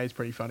are. Kay's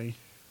pretty funny.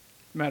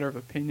 Matter of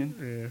opinion.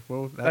 Yeah,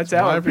 well, that's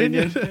our my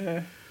opinion.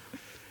 Yeah.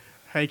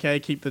 Hey, Kay,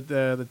 keep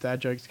the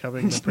dad jokes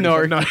coming.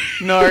 No.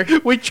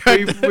 We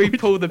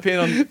pulled the pin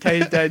on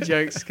Kay's dad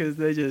jokes because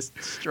they're just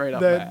straight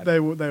up bad. They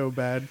were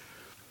bad.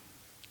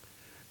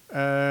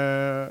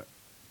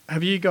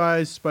 Have you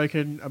guys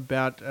spoken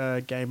about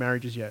gay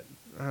marriages yet?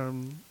 I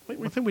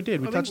think we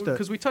did. We touched it.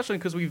 Because we touched on it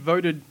because we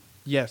voted.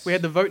 Yes. We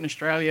had the vote in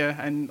Australia,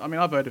 and I mean,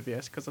 I voted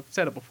yes because I've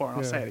said it before and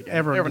I'll say it again.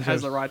 Everyone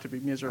has the right to be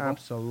miserable.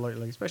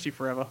 Absolutely. Especially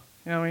forever.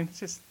 You know what I mean?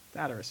 It's just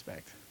out of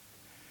respect.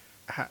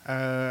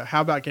 How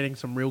about getting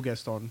some real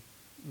guests on?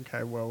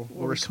 Okay, well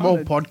we're a small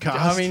podcast.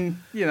 I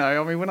mean,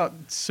 we're not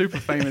super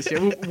famous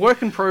yet. We're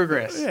work in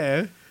progress.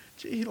 Yeah.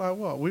 Gee, like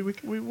what?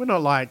 We're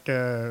not like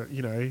I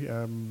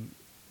mean,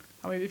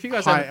 if you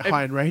guys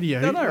high end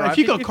radio. No, right? If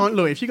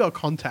you got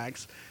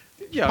contacts,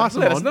 let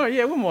us know.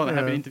 Yeah, we're more than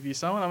happy to interview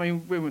someone. I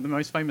mean, the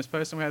most famous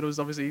person we had was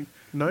obviously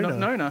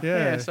Nona.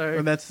 Yeah. So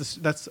and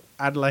that's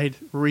Adelaide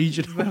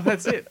regional.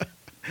 That's it.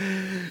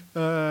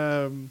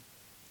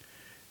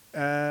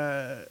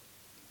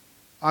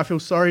 I feel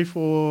sorry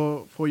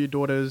for your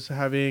daughters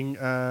having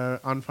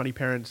unfunny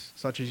parents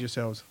such as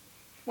yourselves.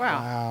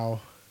 Wow.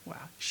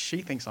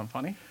 She thinks I'm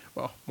funny.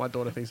 Well, my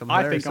daughter thinks I'm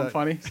hilarious. I think I'm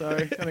funny, so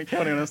I think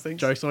counting on us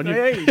things. Joke's on you.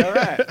 Hey, all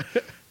right.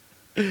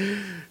 Flip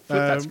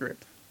that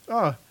script.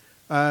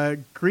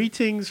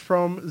 Greetings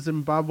from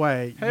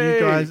Zimbabwe. Hey. You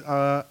guys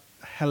are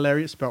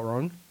hilarious. Spelt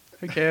wrong.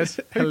 Who cares?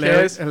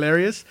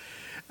 Hilarious.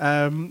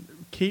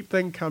 Keep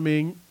them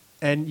coming.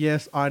 And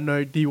yes, I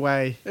know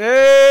D-Way.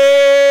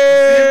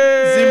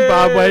 Hey!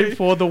 Zimbabwe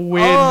for the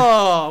win.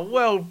 Oh,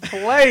 well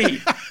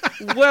played.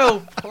 Well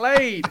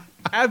played.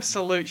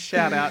 Absolute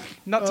shout out.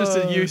 Not just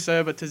to you,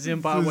 sir, but to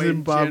Zimbabwe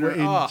in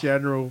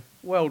general.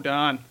 Well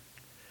done.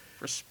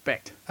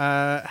 Respect.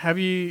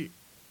 Hey,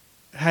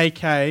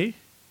 Kay.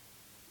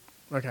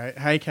 Okay.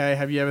 Hey, Kay,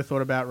 have you ever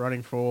thought about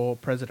running for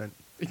president?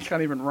 You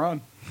can't even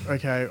run.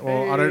 Okay,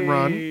 well, I don't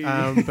run,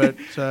 but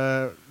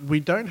we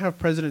don't have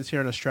presidents here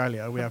in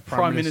Australia. We have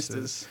prime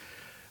ministers.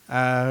 They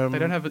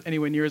don't have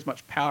anywhere near as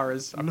much power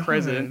as a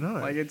president. No.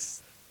 Like,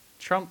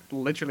 Trump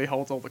literally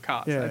holds all the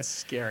cards. Yeah. That's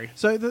scary.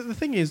 So the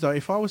thing is, though,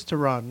 if I was to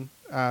run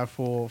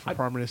for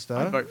prime minister...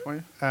 I'd vote for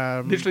you.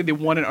 Literally the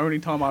one and only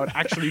time I would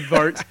actually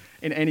vote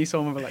in any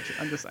sort of election.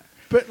 I'm just saying.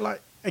 But,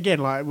 like, again,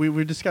 like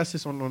we discussed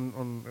this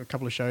on a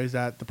couple of shows,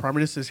 that the Prime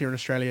Ministers here in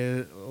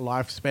Australia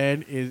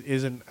lifespan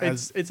isn't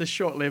as... It's a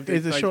short-lived...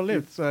 It's a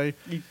short-lived, so...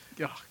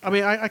 I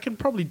mean, I can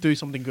probably do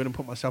something good and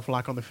put myself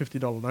like on the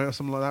 $50 note or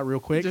something like that real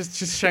quick.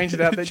 Just change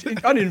it out.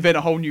 I'd invent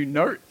a whole new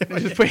note.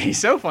 Just put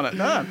yourself on it.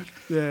 No.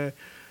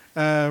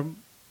 Yeah.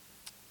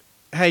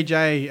 Hey,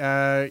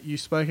 Jay, you've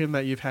spoken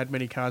that you've had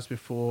many cars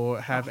before.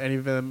 Have any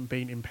of them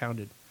been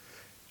impounded?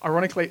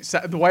 Ironically,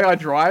 the way I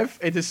drive,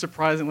 it is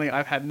surprisingly,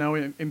 I've had no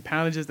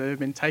impoundages that have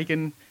been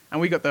taken.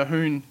 And we got the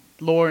Hoon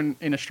law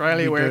in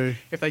Australia where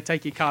if they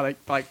take your car,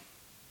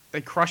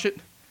 they crush it.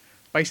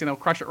 Basically, they'll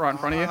crush it right in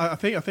front of you.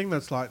 I think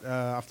that's like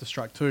after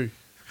strike 2.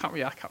 I can't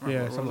remember.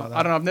 Yeah, something like that.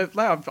 I don't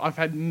know. I've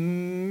had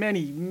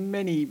many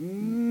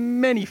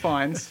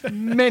fines.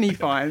 Many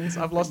fines.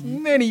 I've lost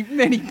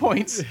many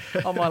points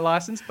on my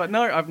license. But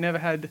no, I've never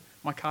had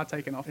my car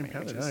taken off me.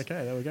 Okay,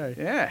 there we go.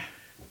 Yeah.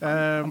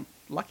 I'm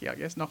lucky, I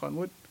guess. Knock on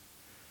wood.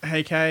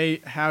 Hey,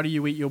 Kay, how do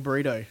you eat your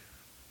burrito?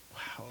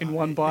 Wow, in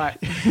one bite.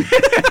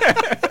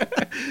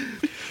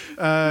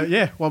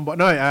 Yeah, one bite.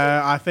 No,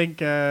 I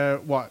think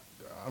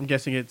I'm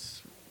guessing it's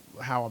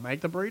how I make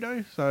the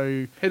burrito.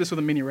 So hit us with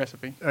a mini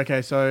recipe.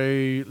 Okay,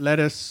 so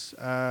lettuce,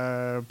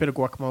 a bit of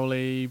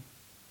guacamole,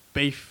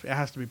 beef. It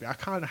has to be beef. I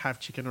can't have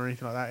chicken or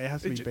anything like that. It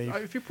has to be beef.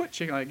 If you put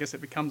chicken, I guess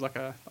it becomes like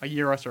a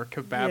gyros or a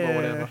kebab or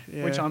whatever,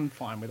 which I'm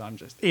fine with.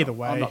 Either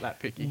way. I'm not that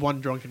picky.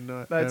 One drunken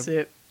night. That's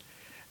it.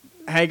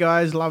 Hey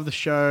guys, love the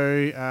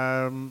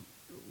show.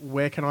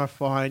 Where can I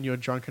find your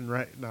drunken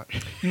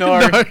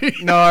No.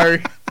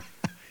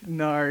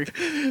 No.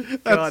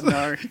 God,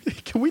 no.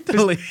 Can we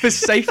delete? For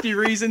safety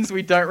reasons,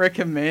 we don't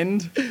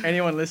recommend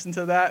anyone listen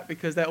to that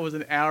because that was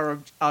an hour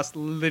of us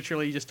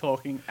literally just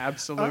talking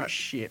absolute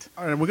shit.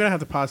 All right, we're going to have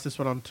to pass this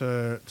one on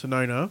to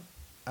Nona.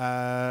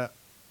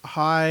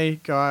 Hi,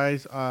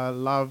 guys. I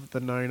love the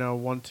Nona.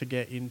 Want to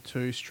get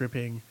into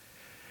stripping.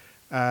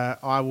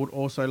 I would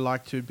also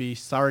like to be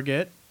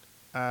surrogate.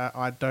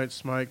 I don't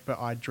smoke, but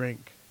I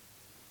drink.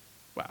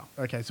 Wow.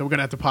 Okay, so we're going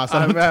to have to pass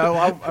that on.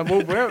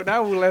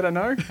 Now we'll let her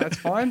know. That's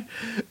fine.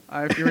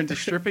 If you're into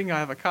stripping, I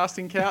have a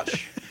casting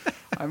couch.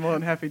 I'm more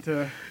than happy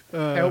to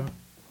help.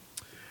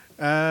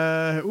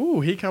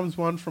 Here comes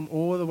one from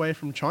all the way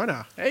from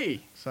China.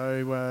 Hey.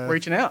 So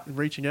reaching out.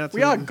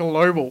 We are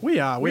global. We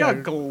are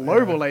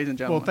global, ladies and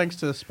gentlemen. Well, thanks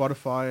to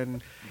Spotify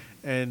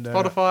and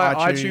Spotify,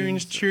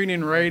 iTunes,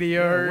 TuneIn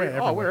Radio.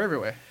 We're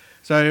everywhere.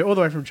 So all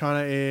the way from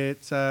China,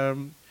 it's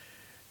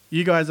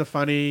you guys are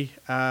funny.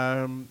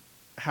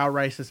 How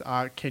racist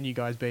can you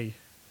guys be?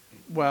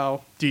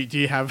 Well, do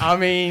you have? I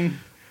mean,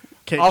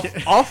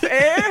 off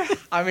air.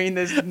 I mean,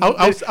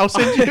 I'll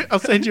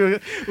send you.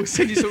 We'll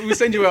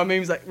send you our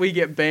memes that we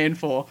get banned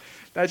for.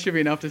 That should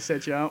be enough to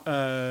set you up.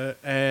 We're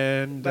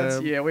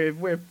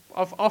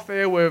off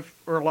air. We're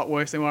a lot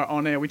worse than we're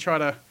on air. We try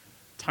to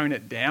tone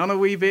it down a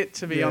wee bit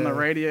to be on the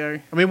radio.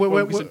 I mean,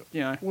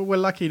 we're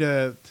lucky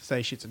to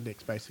say shits and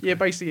dicks, basically. Yeah,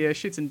 basically,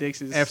 shits and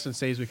dicks is F's and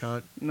C's. We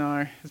can't.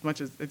 No, as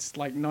much as it's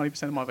like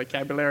 90% of my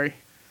vocabulary.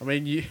 I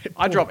mean,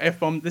 I drop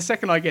F-bombs. The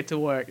second I get to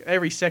work,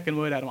 every second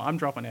word out of I'm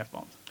dropping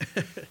F-bombs.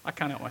 I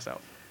can't help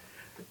myself.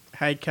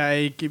 Hey,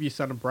 Kay, give your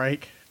son a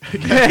break.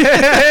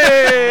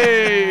 Hey!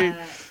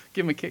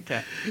 Give him a Kit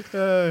Kat.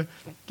 Hey,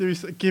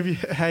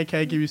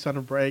 Kay, give your son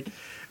a break.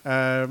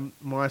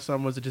 My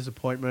son was a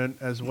disappointment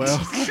as well.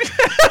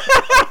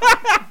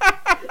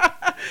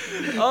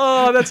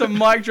 Oh, that's a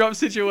mic drop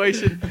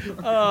situation.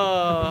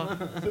 Oh.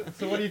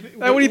 So what do you think?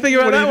 What do you think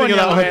about that one,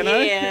 young man?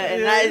 Yeah,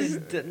 that is.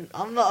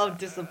 I'm not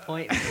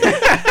disappointed.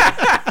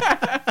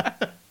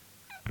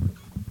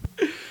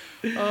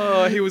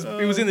 Oh, he was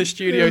in the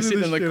studio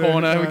sitting in the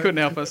corner. We couldn't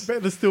help us.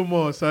 But there's still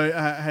more. So,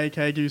 hey,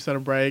 Kay, give your son a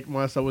break.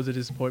 My son was a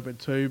disappointment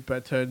too,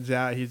 but turns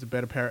out he's a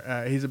better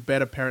parent. He's a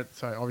better parent.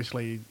 So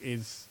obviously,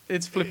 it's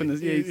flipping.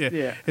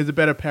 Yeah. He's a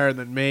better parent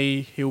than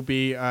me. He'll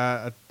be.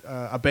 I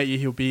bet you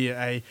he'll be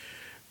a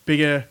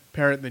bigger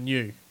parent than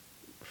you.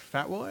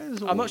 Fat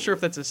wise? I'm not sure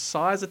if that's a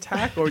size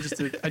attack or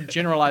just a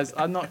generalized.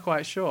 I'm not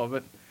quite sure,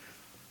 but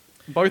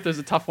both is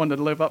a tough one to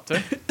live up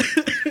to.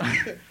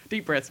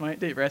 Deep breaths, mate.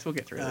 Deep breaths. We'll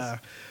get through this.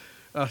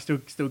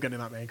 Still getting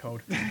that man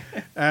cold.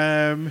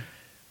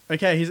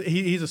 Okay,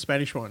 he's a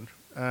Spanish one.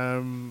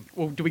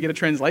 Well, do we get a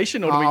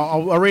translation, or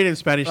I'll read it in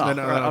Spanish. Oh, then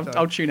right,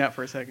 I'll tune out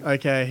for a second.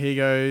 Okay, he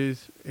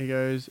goes.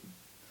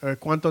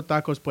 ¿Cuántos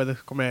tacos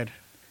puedes comer?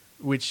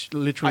 Which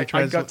literally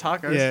translates. I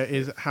got tacos. Yeah,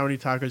 is how many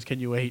tacos can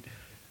you eat?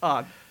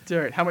 Oh,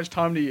 dude, how much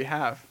time do you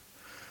have?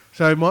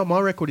 So my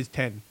record is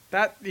 10.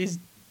 That is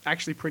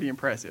actually pretty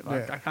impressive.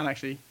 Yeah. I can't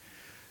actually.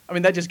 I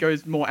mean, that just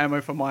goes more ammo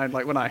for mine.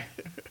 Like when I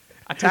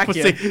attack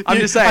you, See, I'm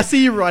just saying. I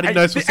see you writing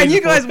notes. And you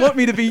guys want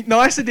me to be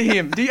nicer to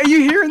him. Are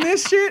you hearing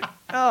this shit?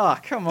 Oh,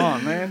 come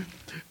on, man.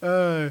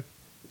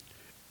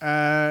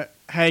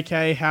 Hey,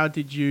 Kay, how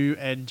did you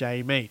and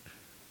Jay meet?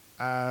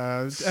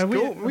 Have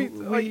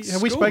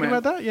we spoken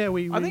about that? Yeah,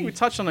 I think we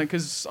touched on it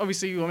because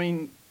obviously, I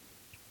mean,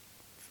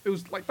 it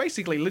was like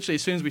basically literally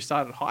as soon as we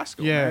started high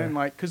school. Yeah. Man.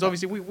 Like because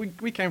obviously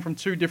we came from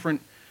two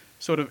different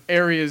sort of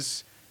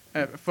areas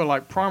for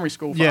like primary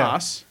school for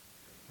us.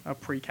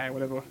 pre-K,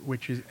 whatever.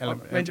 Which is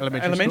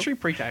elementary,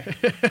 pre-K.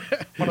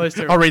 One of those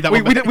two. I'll read that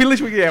one. We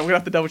literally, we're gonna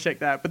have to double check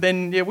that. But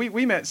then,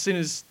 we met as soon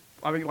as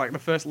I think like the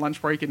first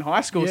lunch break in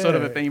high school, sort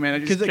of a thing,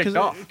 man. It just kicked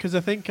off. Because I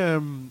think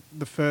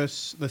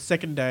the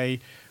second day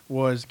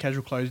was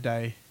casual clothes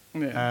day.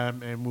 Yeah.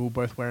 And we were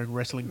both wearing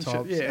wrestling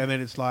tops. Yeah. And then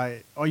it's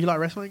like, oh, you like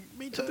wrestling?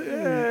 Me too.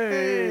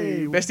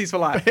 Hey. Besties for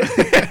life.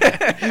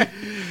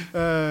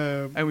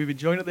 And we've been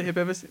joined at the hip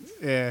ever since.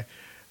 Yeah.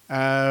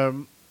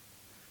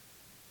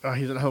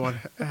 Here's another one.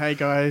 Hey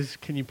guys,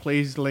 can you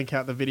please link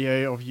out the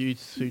video of you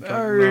two?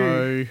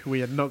 No,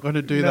 we are not going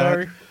to do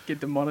that. Get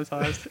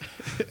demonetized.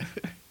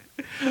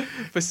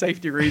 For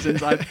safety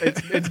reasons,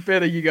 it's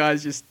better you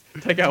guys just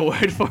take our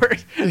word for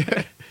it.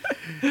 Yeah.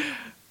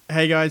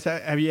 Hey guys,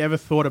 have you ever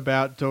thought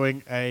about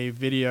doing a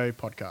video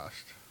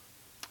podcast?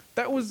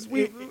 That was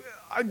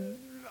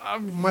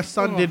my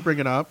son did bring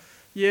it up.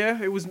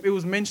 Yeah, it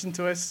was mentioned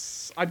to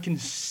us. I'd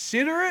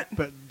consider it,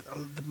 but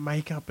the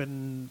makeup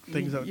and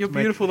things. You're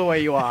beautiful the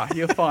way you are.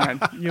 You're fine.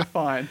 You're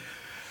fine.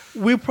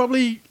 We'll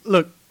probably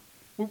look.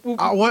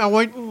 I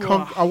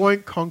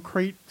won't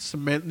concrete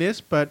cement this,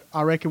 but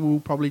I reckon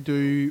we'll probably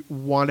do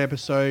one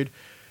episode.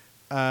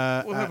 We'll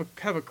have a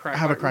crack.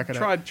 Have a crack at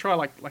it. Try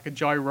like a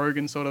Joe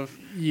Rogan sort of.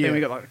 Yeah. Then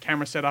we got like a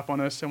camera set up on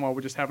us, and while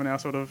we're just having our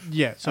sort of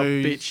so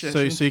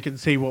you can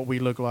see what we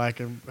look like,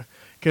 and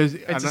because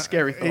it's a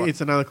scary thought.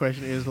 It's another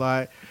question is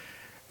like,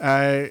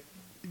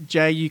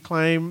 Jay, you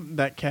claim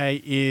that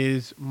K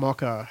is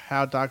mocha.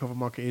 How dark of a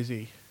mocha is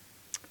he?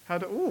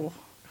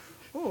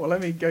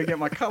 Let me go get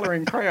my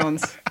colouring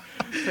crayons.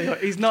 So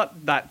he's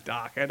not that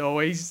dark at all.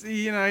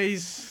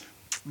 He's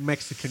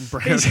Mexican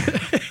brown.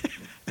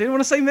 Didn't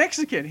want to say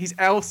Mexican. He's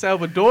El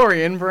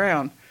Salvadorian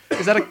brown.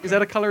 Is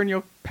that a colour in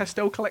your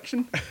pastel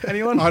collection?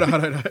 Anyone? I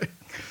don't know.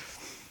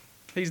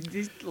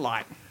 He's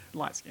light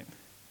skin.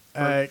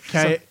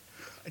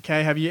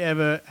 Kay, have you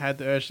ever had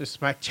the urge to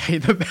smack Jay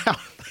in the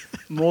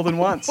mouth? More than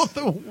once.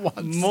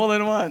 More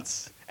than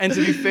once. And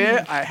to be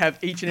fair, I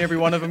have each and every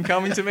one of them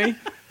coming to me,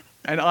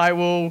 and I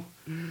will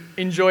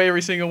enjoy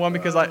every single one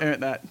because I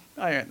earned that.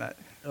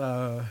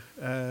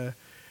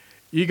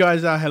 You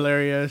guys are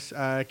hilarious.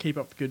 Keep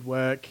up the good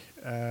work.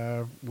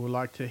 We'd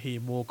like to hear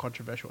more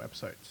controversial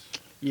episodes.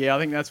 Yeah, I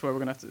think that's where we're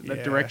going to have to,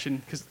 that direction.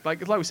 Because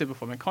like we said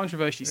before, man,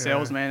 controversy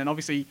sells, man. And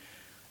obviously,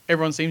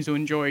 everyone seems to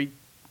enjoy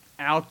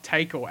our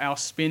take or our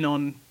spin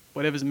on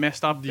whatever's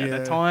messed up at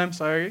that time.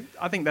 So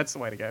I think that's the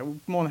way to go. We're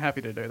more than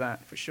happy to do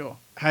that, for sure.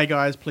 Hey,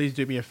 guys, please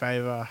do me a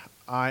favor.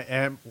 I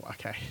am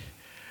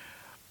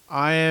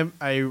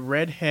a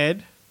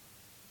redhead,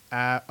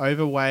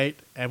 overweight,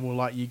 and would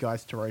like you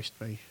guys to roast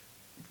me.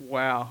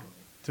 Wow.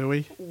 Do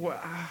we?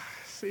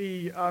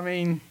 See, I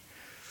mean...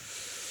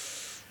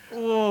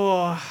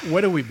 Oh.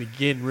 Where do we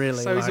begin,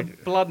 really? So he's a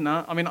blood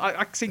nut. I mean,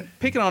 I see,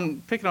 picking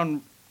on,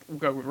 we'll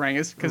go with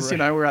rangers, because,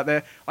 we're out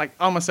there. Like,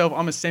 I'm a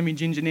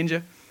semi-ginger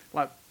ninja.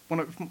 Like,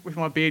 if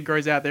my beard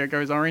grows out there, it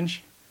goes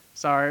orange.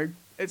 So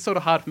it's sort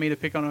of hard for me to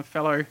pick on a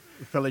fellow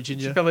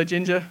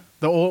ginger.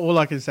 All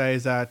I can say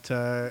is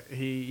that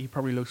he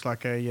probably looks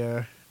like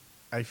a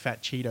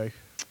fat Cheeto.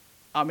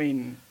 I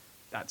mean,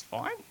 that's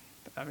fine.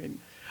 I mean...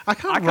 I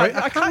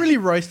can't really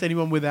roast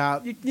anyone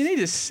without... You need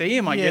to see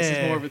him, I guess,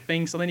 is more of a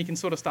thing, so then you can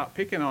sort of start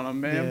picking on him,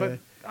 man. Yeah. But,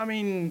 I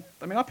mean,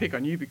 I pick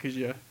on you because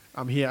you're...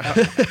 I'm here.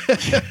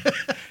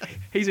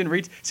 He's in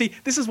reach. See,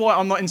 this is why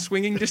I'm not in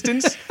swinging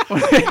distance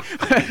when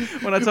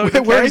I talk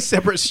to We're in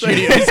separate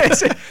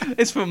studios.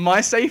 It's for my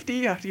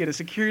safety. I have to get a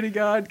security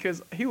guard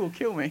because he will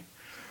kill me.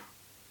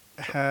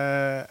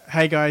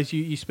 Hey, guys,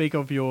 you speak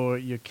of your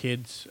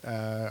kids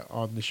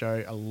on the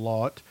show a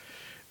lot.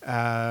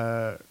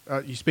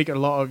 You speak a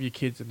lot of your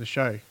kids in the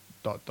show. ...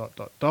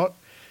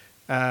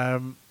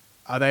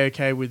 Are they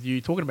okay with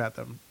you talking about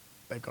them?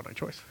 They've got no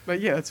choice. But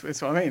yeah, that's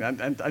what I mean.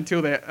 And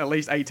until they're at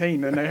least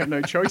 18, then they have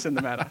no choice in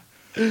the matter.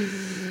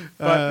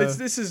 But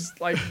this is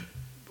like,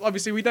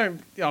 obviously we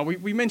don't.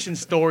 We mention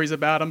stories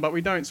about them, but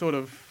we don't sort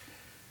of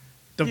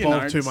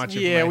devolve too much.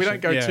 Yeah, we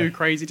don't go too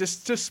crazy.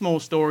 Just small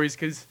stories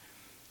because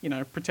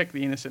protect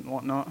the innocent and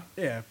whatnot.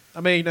 Yeah,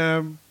 I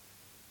mean,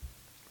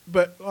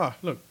 but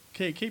look,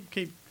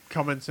 keep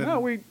comments.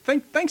 And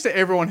thanks to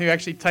everyone who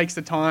actually takes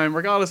the time,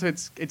 regardless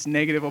if it's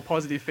negative or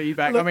positive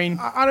feedback. Look, I mean,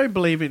 I don't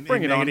believe in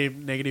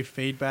negative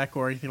feedback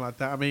or anything like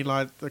that. I mean,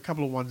 like a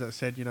couple of ones that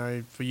said,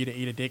 for you to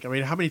eat a dick. I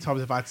mean, how many times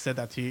have I said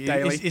that to you?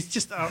 Daily. It's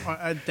just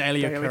a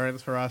daily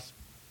occurrence for us.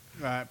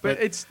 Right, but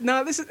it's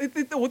no. This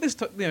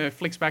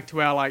flicks back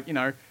to our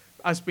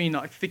us being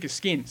like thick as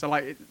skin. So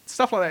like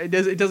stuff like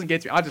that, it doesn't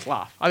get to me. I just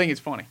laugh. I think it's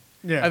funny.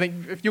 Yeah. I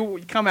think if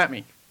you come at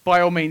me,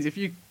 by all means, if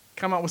you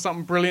come up with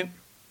something brilliant,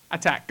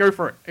 attack. Go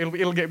for it.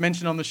 It'll get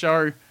mentioned on the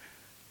show.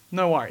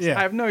 No worries. Yeah.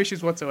 I have no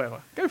issues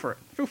whatsoever. Go for it.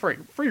 Feel free.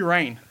 Free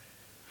reign.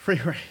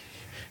 But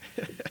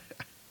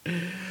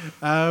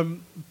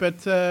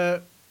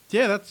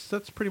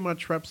that's pretty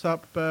much wraps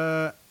up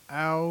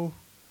our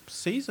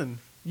season.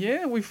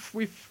 Yeah,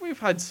 we've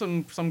had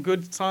some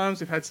good times.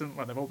 We've had some.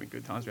 Well, they've all been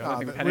good times. I don't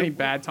think we've had any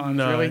bad times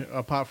really.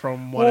 Apart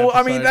from one episode.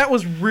 I mean, that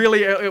was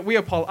really. We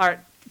apologize. All right.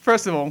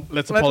 First of all,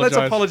 let's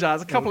apologize.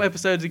 apologize. A couple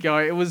episodes ago,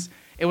 it was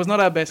It was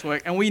not our best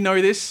work, and we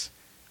know this,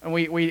 and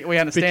we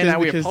understand that.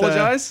 We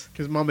apologise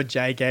because Mama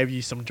J gave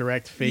you some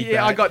direct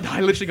feedback. Yeah,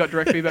 I literally got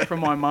direct feedback from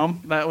my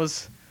mum.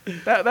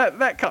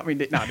 That cut me.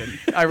 No, it didn't.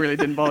 I really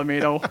didn't bother me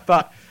at all.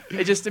 But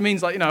it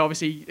means like,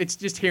 obviously it's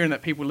just hearing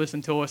that people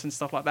listen to us and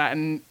stuff like that.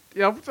 And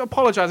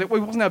apologise. It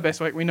wasn't our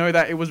best work. We know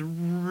that it was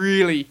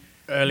really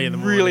early in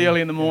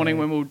the morning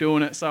when we were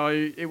doing it. So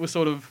it was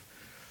sort of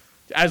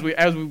as we're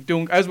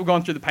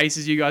going through the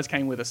paces, you guys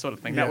came with us, sort of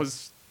thing. Yeah.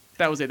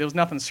 That was it. There was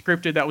nothing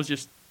scripted. That was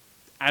just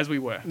as we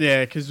were.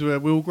 Yeah, because we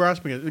were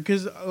grasping it.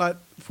 Because like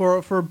for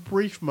a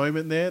brief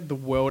moment there, the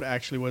world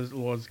actually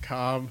was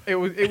calm. It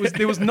was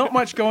there was not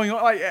much going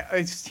on. Like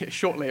it's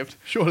short-lived.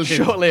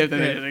 And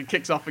then it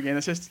kicks off again.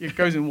 It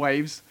goes in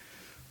waves.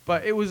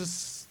 But it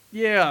was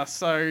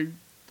So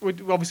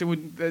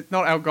it's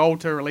not our goal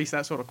to release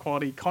that sort of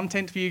quality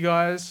content for you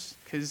guys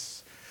because.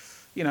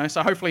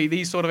 So hopefully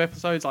these sort of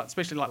episodes, like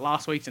especially like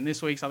last week's and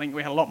this week's, I think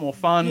we had a lot more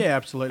fun. Yeah,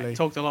 absolutely. We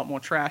talked a lot more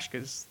trash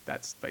because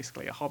that's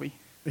basically a hobby.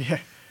 Yeah.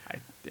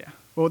 Yeah.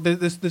 Well,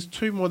 there's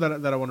two more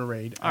that I want to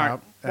read. All right.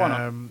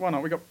 Why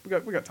not? We got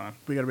time.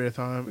 We got a bit of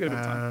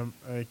time.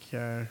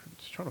 Okay.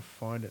 Just trying to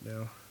find it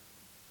now.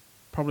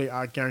 Probably,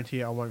 I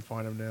guarantee I won't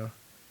find them now.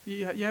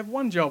 You have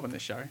one job in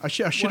this show. I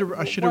should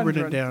have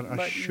written it down.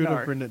 I should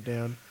have written it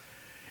down.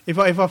 If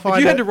you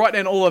had to write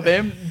down all of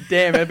them,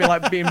 damn, it'd be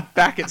like being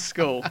back at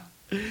school.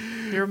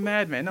 You're a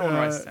madman. No one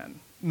writes that.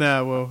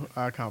 No, well,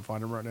 I can't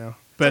find them right now.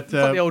 But it's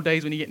like the old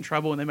days when you get in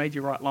trouble and they made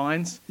you write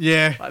lines.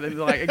 Yeah.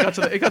 It got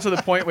to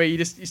the point where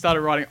you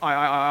started writing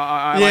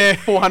I like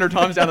 400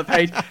 times down the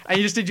page, and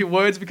you just did your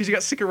words because you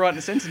got sick of writing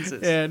the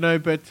sentences. Yeah, no,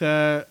 but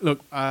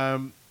look,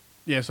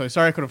 so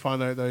sorry I couldn't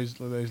find those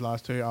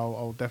last two.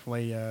 I'll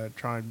definitely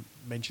try and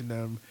mention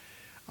them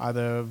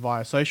either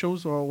via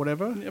socials or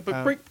whatever. Yeah,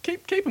 but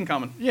keep them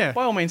coming. Yeah.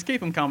 By all means,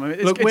 keep them coming.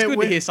 It's good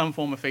to hear some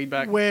form of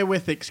feedback. We're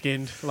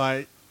thick-skinned,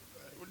 like...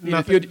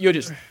 You're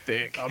just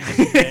thick. I'm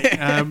just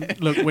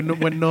thick. Look,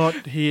 we're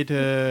not here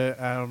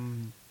to...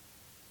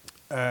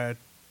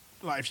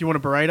 if you want to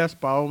berate us,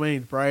 by all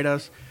means, berate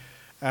us.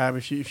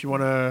 If you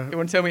want to... You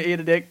want to tell me to eat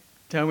a dick?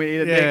 Tell me to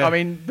eat a dick. I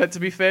mean, but to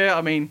be fair,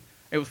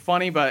 it was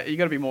funny, but you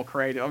got to be more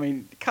creative.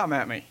 Come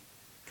at me.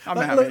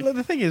 Look,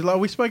 the thing is,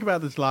 we spoke about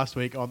this last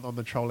week on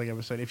the trolling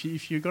episode.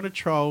 If you're going to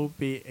troll,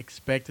 be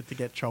expected to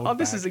get trolled back.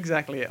 This is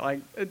exactly it.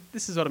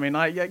 This is what I mean.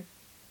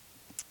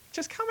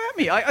 Just come at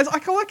me. All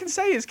I can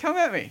say is come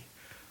at me.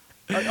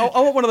 I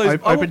want one of those...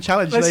 Open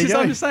challenge, there you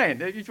go. I'm just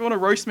saying. If you want to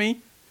roast me,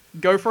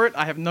 go for it.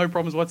 I have no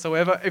problems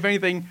whatsoever. If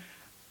anything...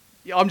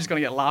 I'm just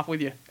going to laugh with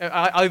you.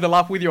 I either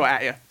laugh with you or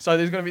at you. So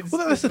there's going to be...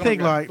 Well, that's the thing,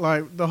 like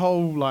the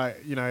whole,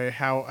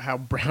 how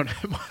brown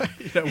am I?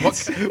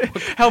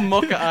 How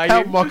mocha are you?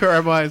 How mocha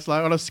am I? It's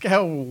like on a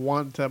scale of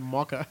 1 to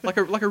mocha. Like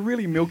a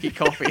really milky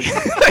coffee. You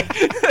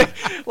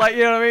know what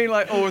I mean?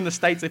 Or in the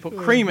States, they put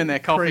cream in their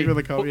coffee. Cream in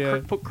the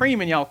coffee, Put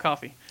cream in your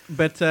coffee.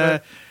 But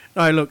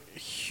no, look,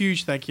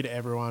 huge thank you to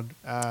everyone.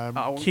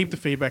 Keep the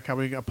feedback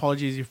coming.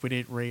 Apologies if we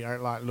didn't read.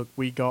 Look,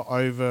 we got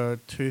over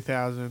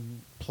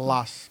 2,000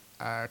 plus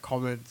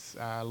comments,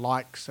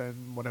 likes,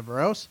 and whatever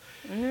else.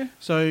 Yeah.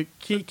 So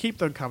keep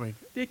them coming.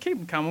 Yeah, keep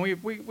them coming.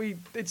 We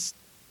just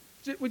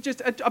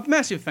a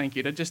massive thank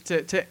you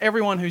to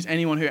everyone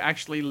anyone who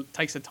actually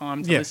takes the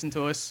time to listen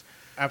to us.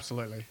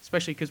 Absolutely.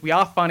 Especially because we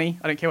are funny.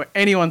 I don't care what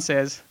anyone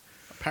says.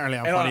 Apparently,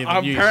 I'm funnier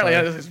than you. Apparently,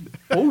 this is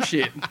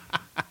bullshit.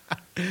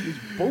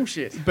 It's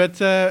bullshit.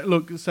 But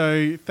look,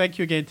 so thank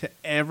you again to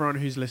everyone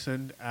who's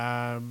listened.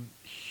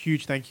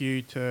 Huge thank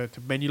you to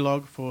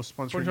Menulog for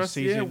sponsoring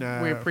season.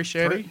 Yeah, we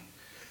appreciate 3. it.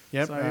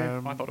 Yep. So,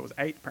 I thought it was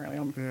 8. Apparently,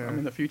 I'm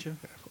in the future.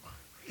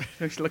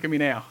 Actually, look at me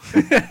now.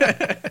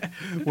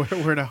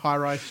 we're in a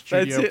high-rise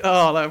studio. That's it.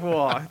 Oh,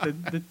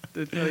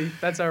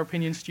 that's our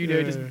opinion.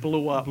 Studio just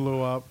blew up.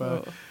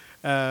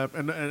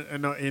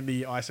 And not in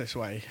the ISIS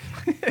way.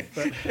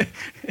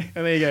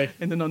 And there you go.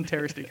 In the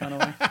non-terroristic kind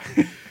of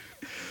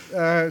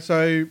way.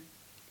 So,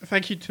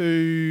 thank you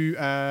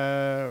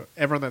to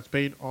everyone that's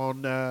been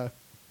on the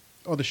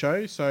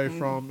show. So,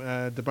 from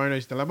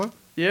DeBono's Dilemma.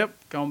 Yep,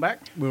 going back.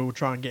 We'll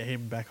try and get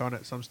him back on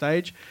at some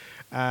stage.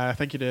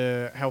 Thank you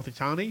to Healthy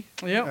Tani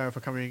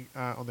for coming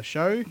on the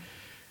show.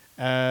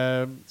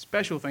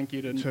 Special thank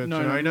you to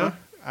Nona.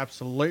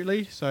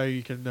 Absolutely. So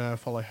you can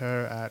follow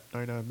her at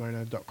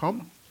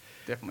nonamona.com.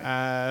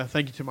 Definitely.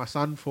 Thank you to my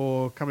son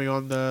for coming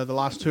on the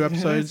last 2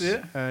 episodes.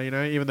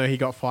 Even though he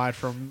got fired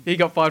from... He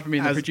got fired from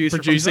being the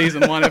producer from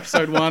season 1,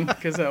 episode 1,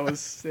 because that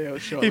was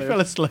short-lived. He fell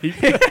asleep.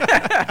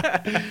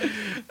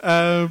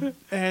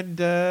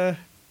 And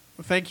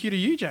thank you to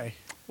you, Jay.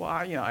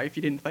 Well, if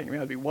you didn't thank me,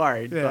 I'd be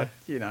worried. Yeah.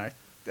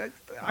 But,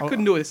 I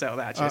couldn't do this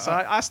without you. So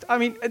I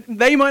mean,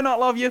 they might not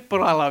love you,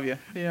 but I love you.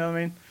 You know what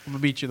I mean? I'm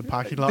going to meet you in the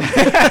parking lot.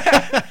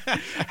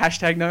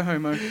 Hashtag no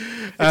homo.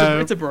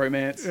 It's a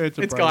bromance.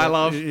 It's guy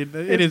love.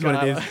 It is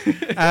what it is.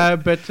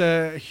 But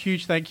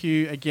huge thank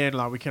you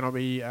again. We cannot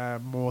be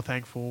more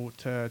thankful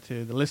to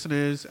the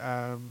listeners,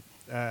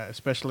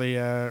 especially,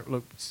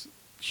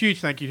 huge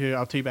thank you to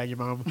our teabag your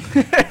mum,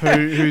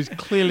 who's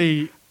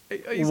clearly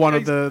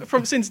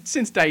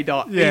since day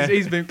dot. Yeah.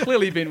 He's been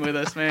clearly been with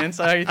us, man.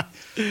 So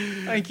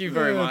thank you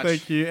very much.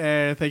 Thank you,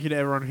 thank you to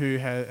everyone who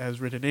has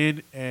written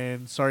in.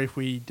 And sorry if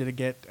we didn't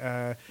get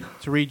to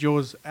read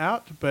yours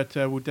out, but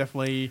we'll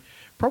definitely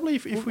probably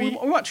if we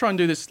might try and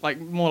do this like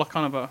more like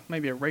kind of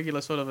maybe a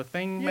regular sort of a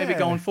thing. Yeah. Maybe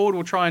going forward,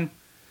 we'll try and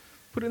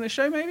put it in the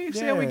show. Maybe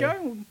see how we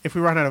go. If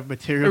we run out of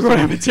materials,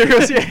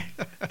 yeah.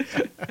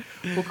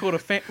 We'll call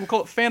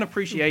it fan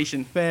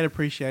appreciation. Fan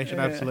appreciation,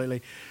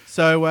 absolutely.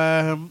 So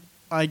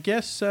I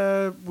guess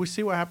we'll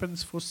see what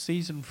happens for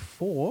season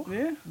 4.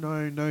 Yeah.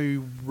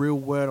 No real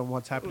word on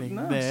what's happening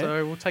there.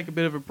 So we'll take a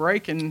bit of a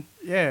break and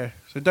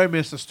so don't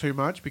miss us too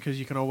much because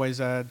you can always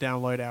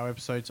download our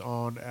episodes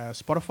on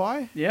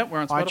Spotify. Yeah, we're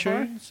on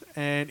Spotify, iTunes,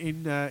 and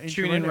in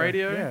TuneIn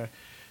Radio. Yeah.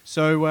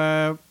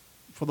 So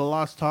for the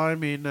last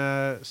time in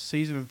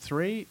season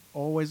 3,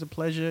 always a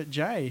pleasure,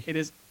 Jay. It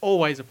is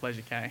always a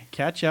pleasure, Kay.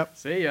 Catch up.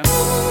 See ya.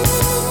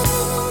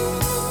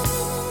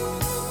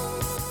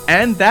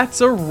 And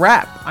that's a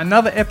wrap.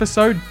 Another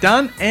episode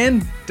done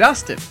and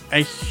dusted. A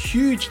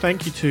huge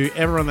thank you to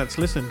everyone that's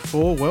listened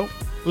for,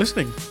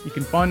 listening. You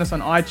can find us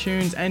on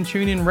iTunes and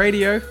TuneIn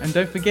Radio. And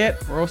don't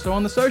forget, we're also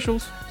on the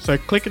socials. So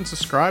click and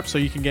subscribe so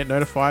you can get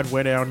notified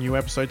when our new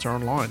episodes are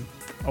online.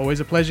 Always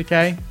a pleasure,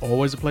 Kay.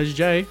 Always a pleasure,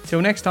 Jay.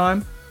 Till next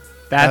time,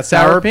 that's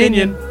our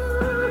opinion.